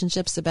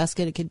relationships the best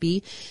that it could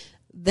be?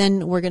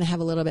 Then we're going to have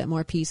a little bit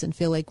more peace and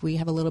feel like we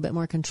have a little bit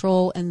more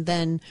control. And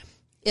then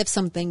if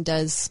something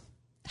does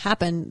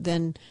happen,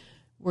 then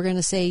we're going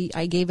to say,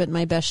 I gave it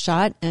my best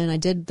shot and I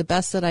did the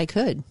best that I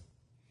could.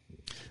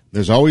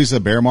 There's always a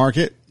bear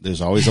market.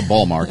 There's always a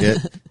bull market.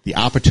 The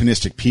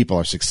opportunistic people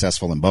are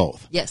successful in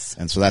both. Yes.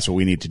 And so that's what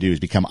we need to do is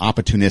become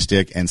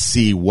opportunistic and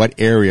see what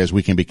areas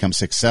we can become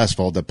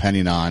successful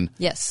depending on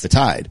Yes. the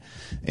tide.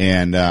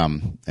 And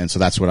so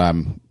that's what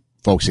I'm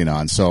focusing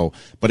on. So,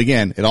 but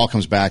again, it all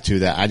comes back to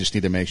that. I just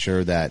need to make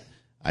sure that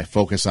I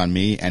focus on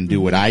me and do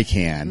what I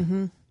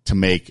can to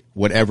make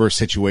whatever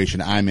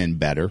situation I'm in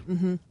better,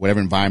 whatever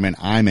environment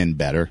I'm in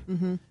better.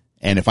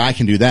 And if I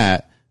can do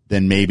that,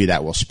 then maybe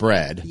that will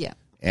spread. Yeah.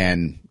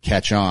 And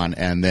catch on,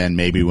 and then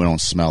maybe we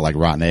don't smell like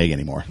rotten egg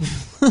anymore.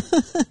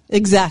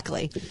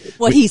 Exactly.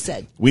 What he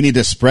said. We need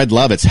to spread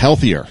love. It's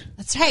healthier.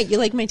 That's right. You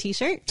like my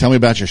t-shirt? Tell me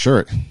about your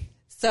shirt.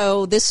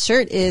 So this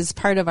shirt is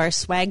part of our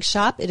swag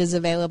shop. It is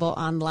available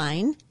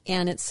online,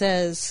 and it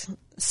says,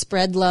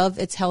 spread love,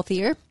 it's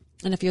healthier.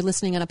 And if you're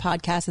listening on a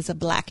podcast, it's a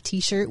black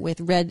t-shirt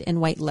with red and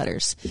white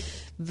letters.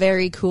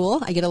 Very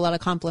cool. I get a lot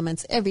of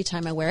compliments every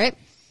time I wear it.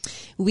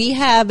 We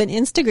have an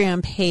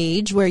Instagram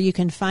page where you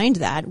can find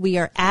that. We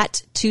are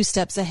at Two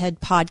Steps Ahead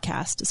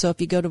Podcast. So if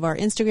you go to our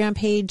Instagram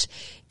page,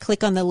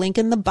 click on the link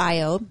in the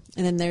bio,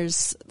 and then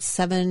there's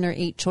 7 or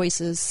 8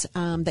 choices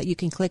that you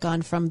can click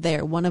on from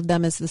there. One of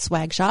them is the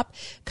swag shop.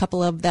 A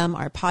couple of them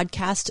are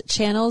podcast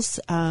channels,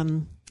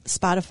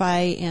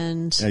 Spotify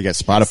and you got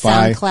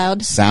Spotify,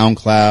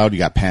 SoundCloud. You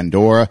got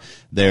Pandora.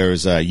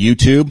 There's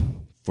YouTube.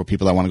 For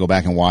people that want to go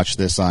back and watch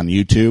this on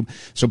YouTube.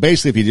 So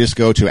basically, if you just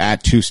go to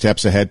at Two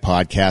Steps Ahead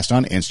Podcast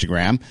on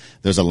Instagram,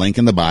 there's a link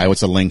in the bio.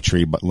 It's a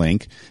Linktree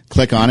link.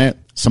 Click on it.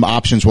 Some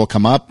options will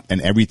come up,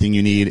 and everything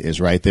you need is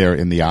right there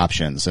in the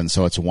options. And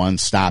so it's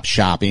one-stop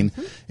shopping,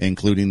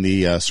 including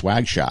the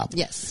swag shop.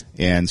 Yes.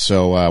 And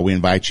so we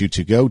invite you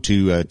to go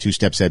to Two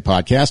Steps Ahead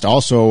Podcast.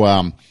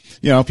 Also,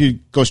 if you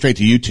go straight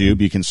to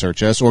YouTube, you can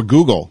search us, or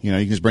Google. You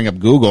can just bring up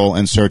Google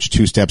and search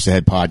Two Steps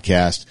Ahead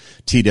Podcast,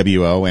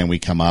 TWO, and we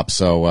come up.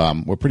 So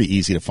we're pretty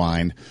easy to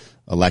find.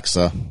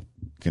 Alexa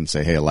can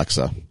say, hey,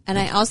 Alexa. And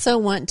I also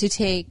want to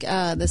take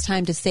this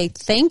time to say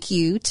thank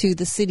you to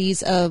the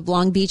cities of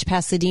Long Beach,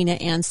 Pasadena,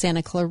 and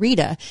Santa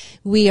Clarita.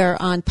 We are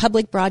on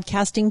public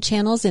broadcasting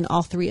channels in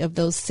all 3 of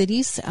those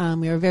cities.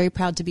 We are very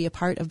proud to be a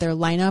part of their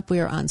lineup.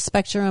 We are on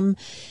Spectrum,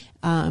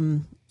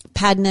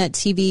 Padnet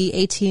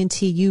TV,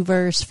 AT&T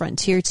Uverse,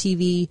 Frontier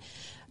TV.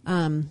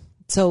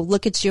 So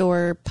look at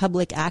your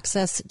public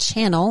access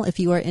channel if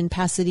you are in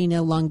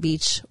Pasadena, Long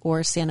Beach,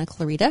 or Santa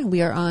Clarita.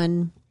 We are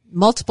on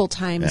multiple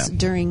times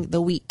during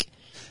the week.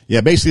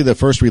 Yeah, basically the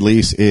first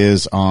release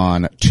is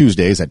on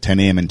Tuesdays at 10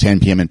 a.m. and 10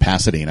 p.m. in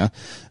Pasadena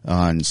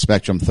on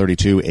Spectrum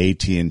 32,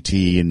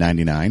 AT&T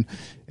 99.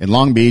 In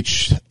Long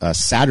Beach,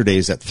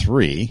 Saturdays at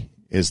 3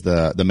 is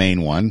the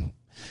main one,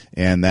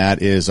 and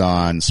that is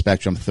on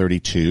Spectrum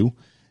 32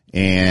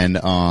 and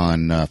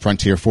on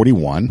Frontier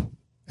 41,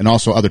 and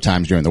also other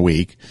times during the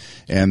week.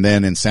 And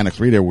then in Santa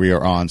Clarita, we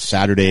are on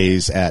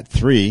Saturdays at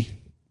 3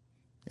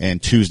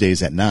 and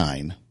Tuesdays at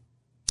 9.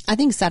 I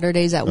think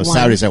Saturdays at 1.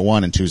 Saturdays at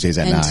 1 and Tuesdays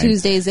at 9. And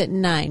Tuesdays at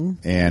 9.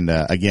 And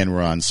again,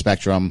 we're on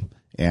Spectrum,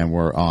 and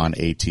we're on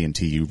AT&T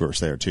Uverse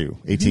there too.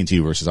 AT&T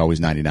Uverse is always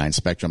 99.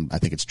 Spectrum, I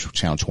think it's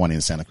channel 20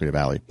 in Santa Clarita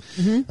Valley.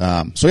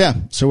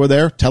 So we're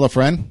there. Tell a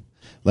friend.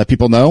 Let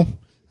people know.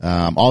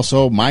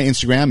 Also, my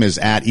Instagram is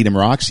at Edem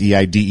Rocks,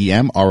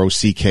 EIDEM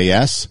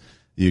ROCKS.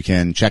 You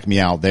can check me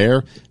out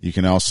there. You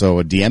can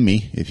also DM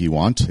me if you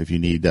want, if you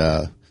need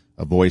a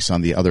voice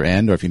on the other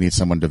end, or if you need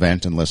someone to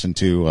vent and listen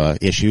to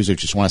issues, or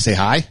just want to say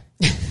hi,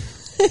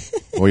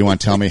 or you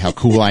want to tell me how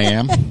cool I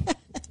am.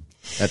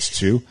 That's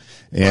 2.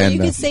 And or you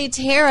could say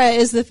Tara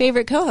is the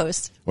favorite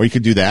co-host. Or you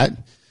could do that.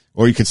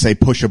 Or you could say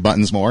push her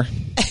buttons more.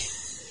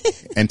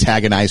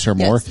 Antagonize her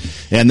more.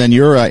 Yes. And then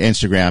your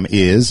Instagram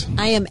is?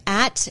 I am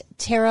at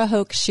Tara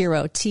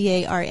Hokeshiro,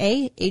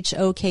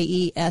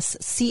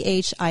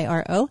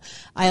 TaraHokeschiro.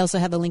 I also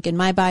have a link in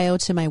my bio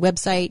to my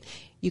website.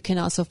 You can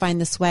also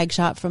find the swag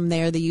shop from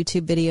there, the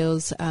YouTube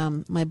videos,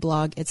 my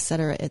blog,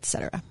 etc.,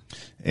 etc.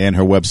 And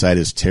her website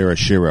is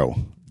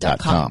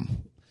tarashiro.com.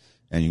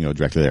 And you can go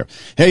directly there.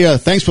 Hey,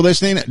 thanks for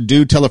listening.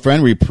 Do tell a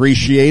friend. We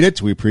appreciate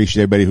it. We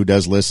appreciate everybody who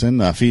does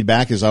listen.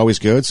 Feedback is always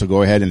good, so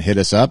go ahead and hit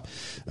us up.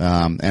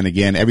 And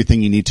again,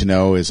 everything you need to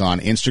know is on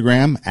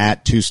Instagram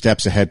at Two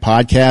Steps Ahead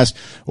Podcast,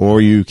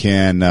 or you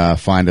can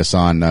find us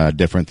on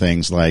different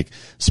things like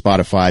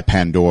Spotify,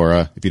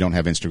 Pandora, if you don't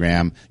have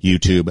Instagram,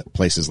 YouTube,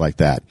 places like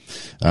that.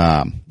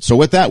 So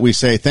with that, we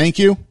say thank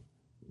you.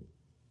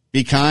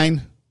 Be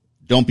kind.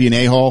 Don't be an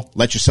a-hole.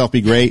 Let yourself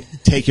be great.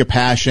 Take your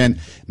passion.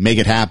 Make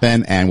it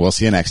happen. And we'll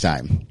see you next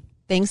time.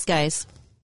 Thanks, guys.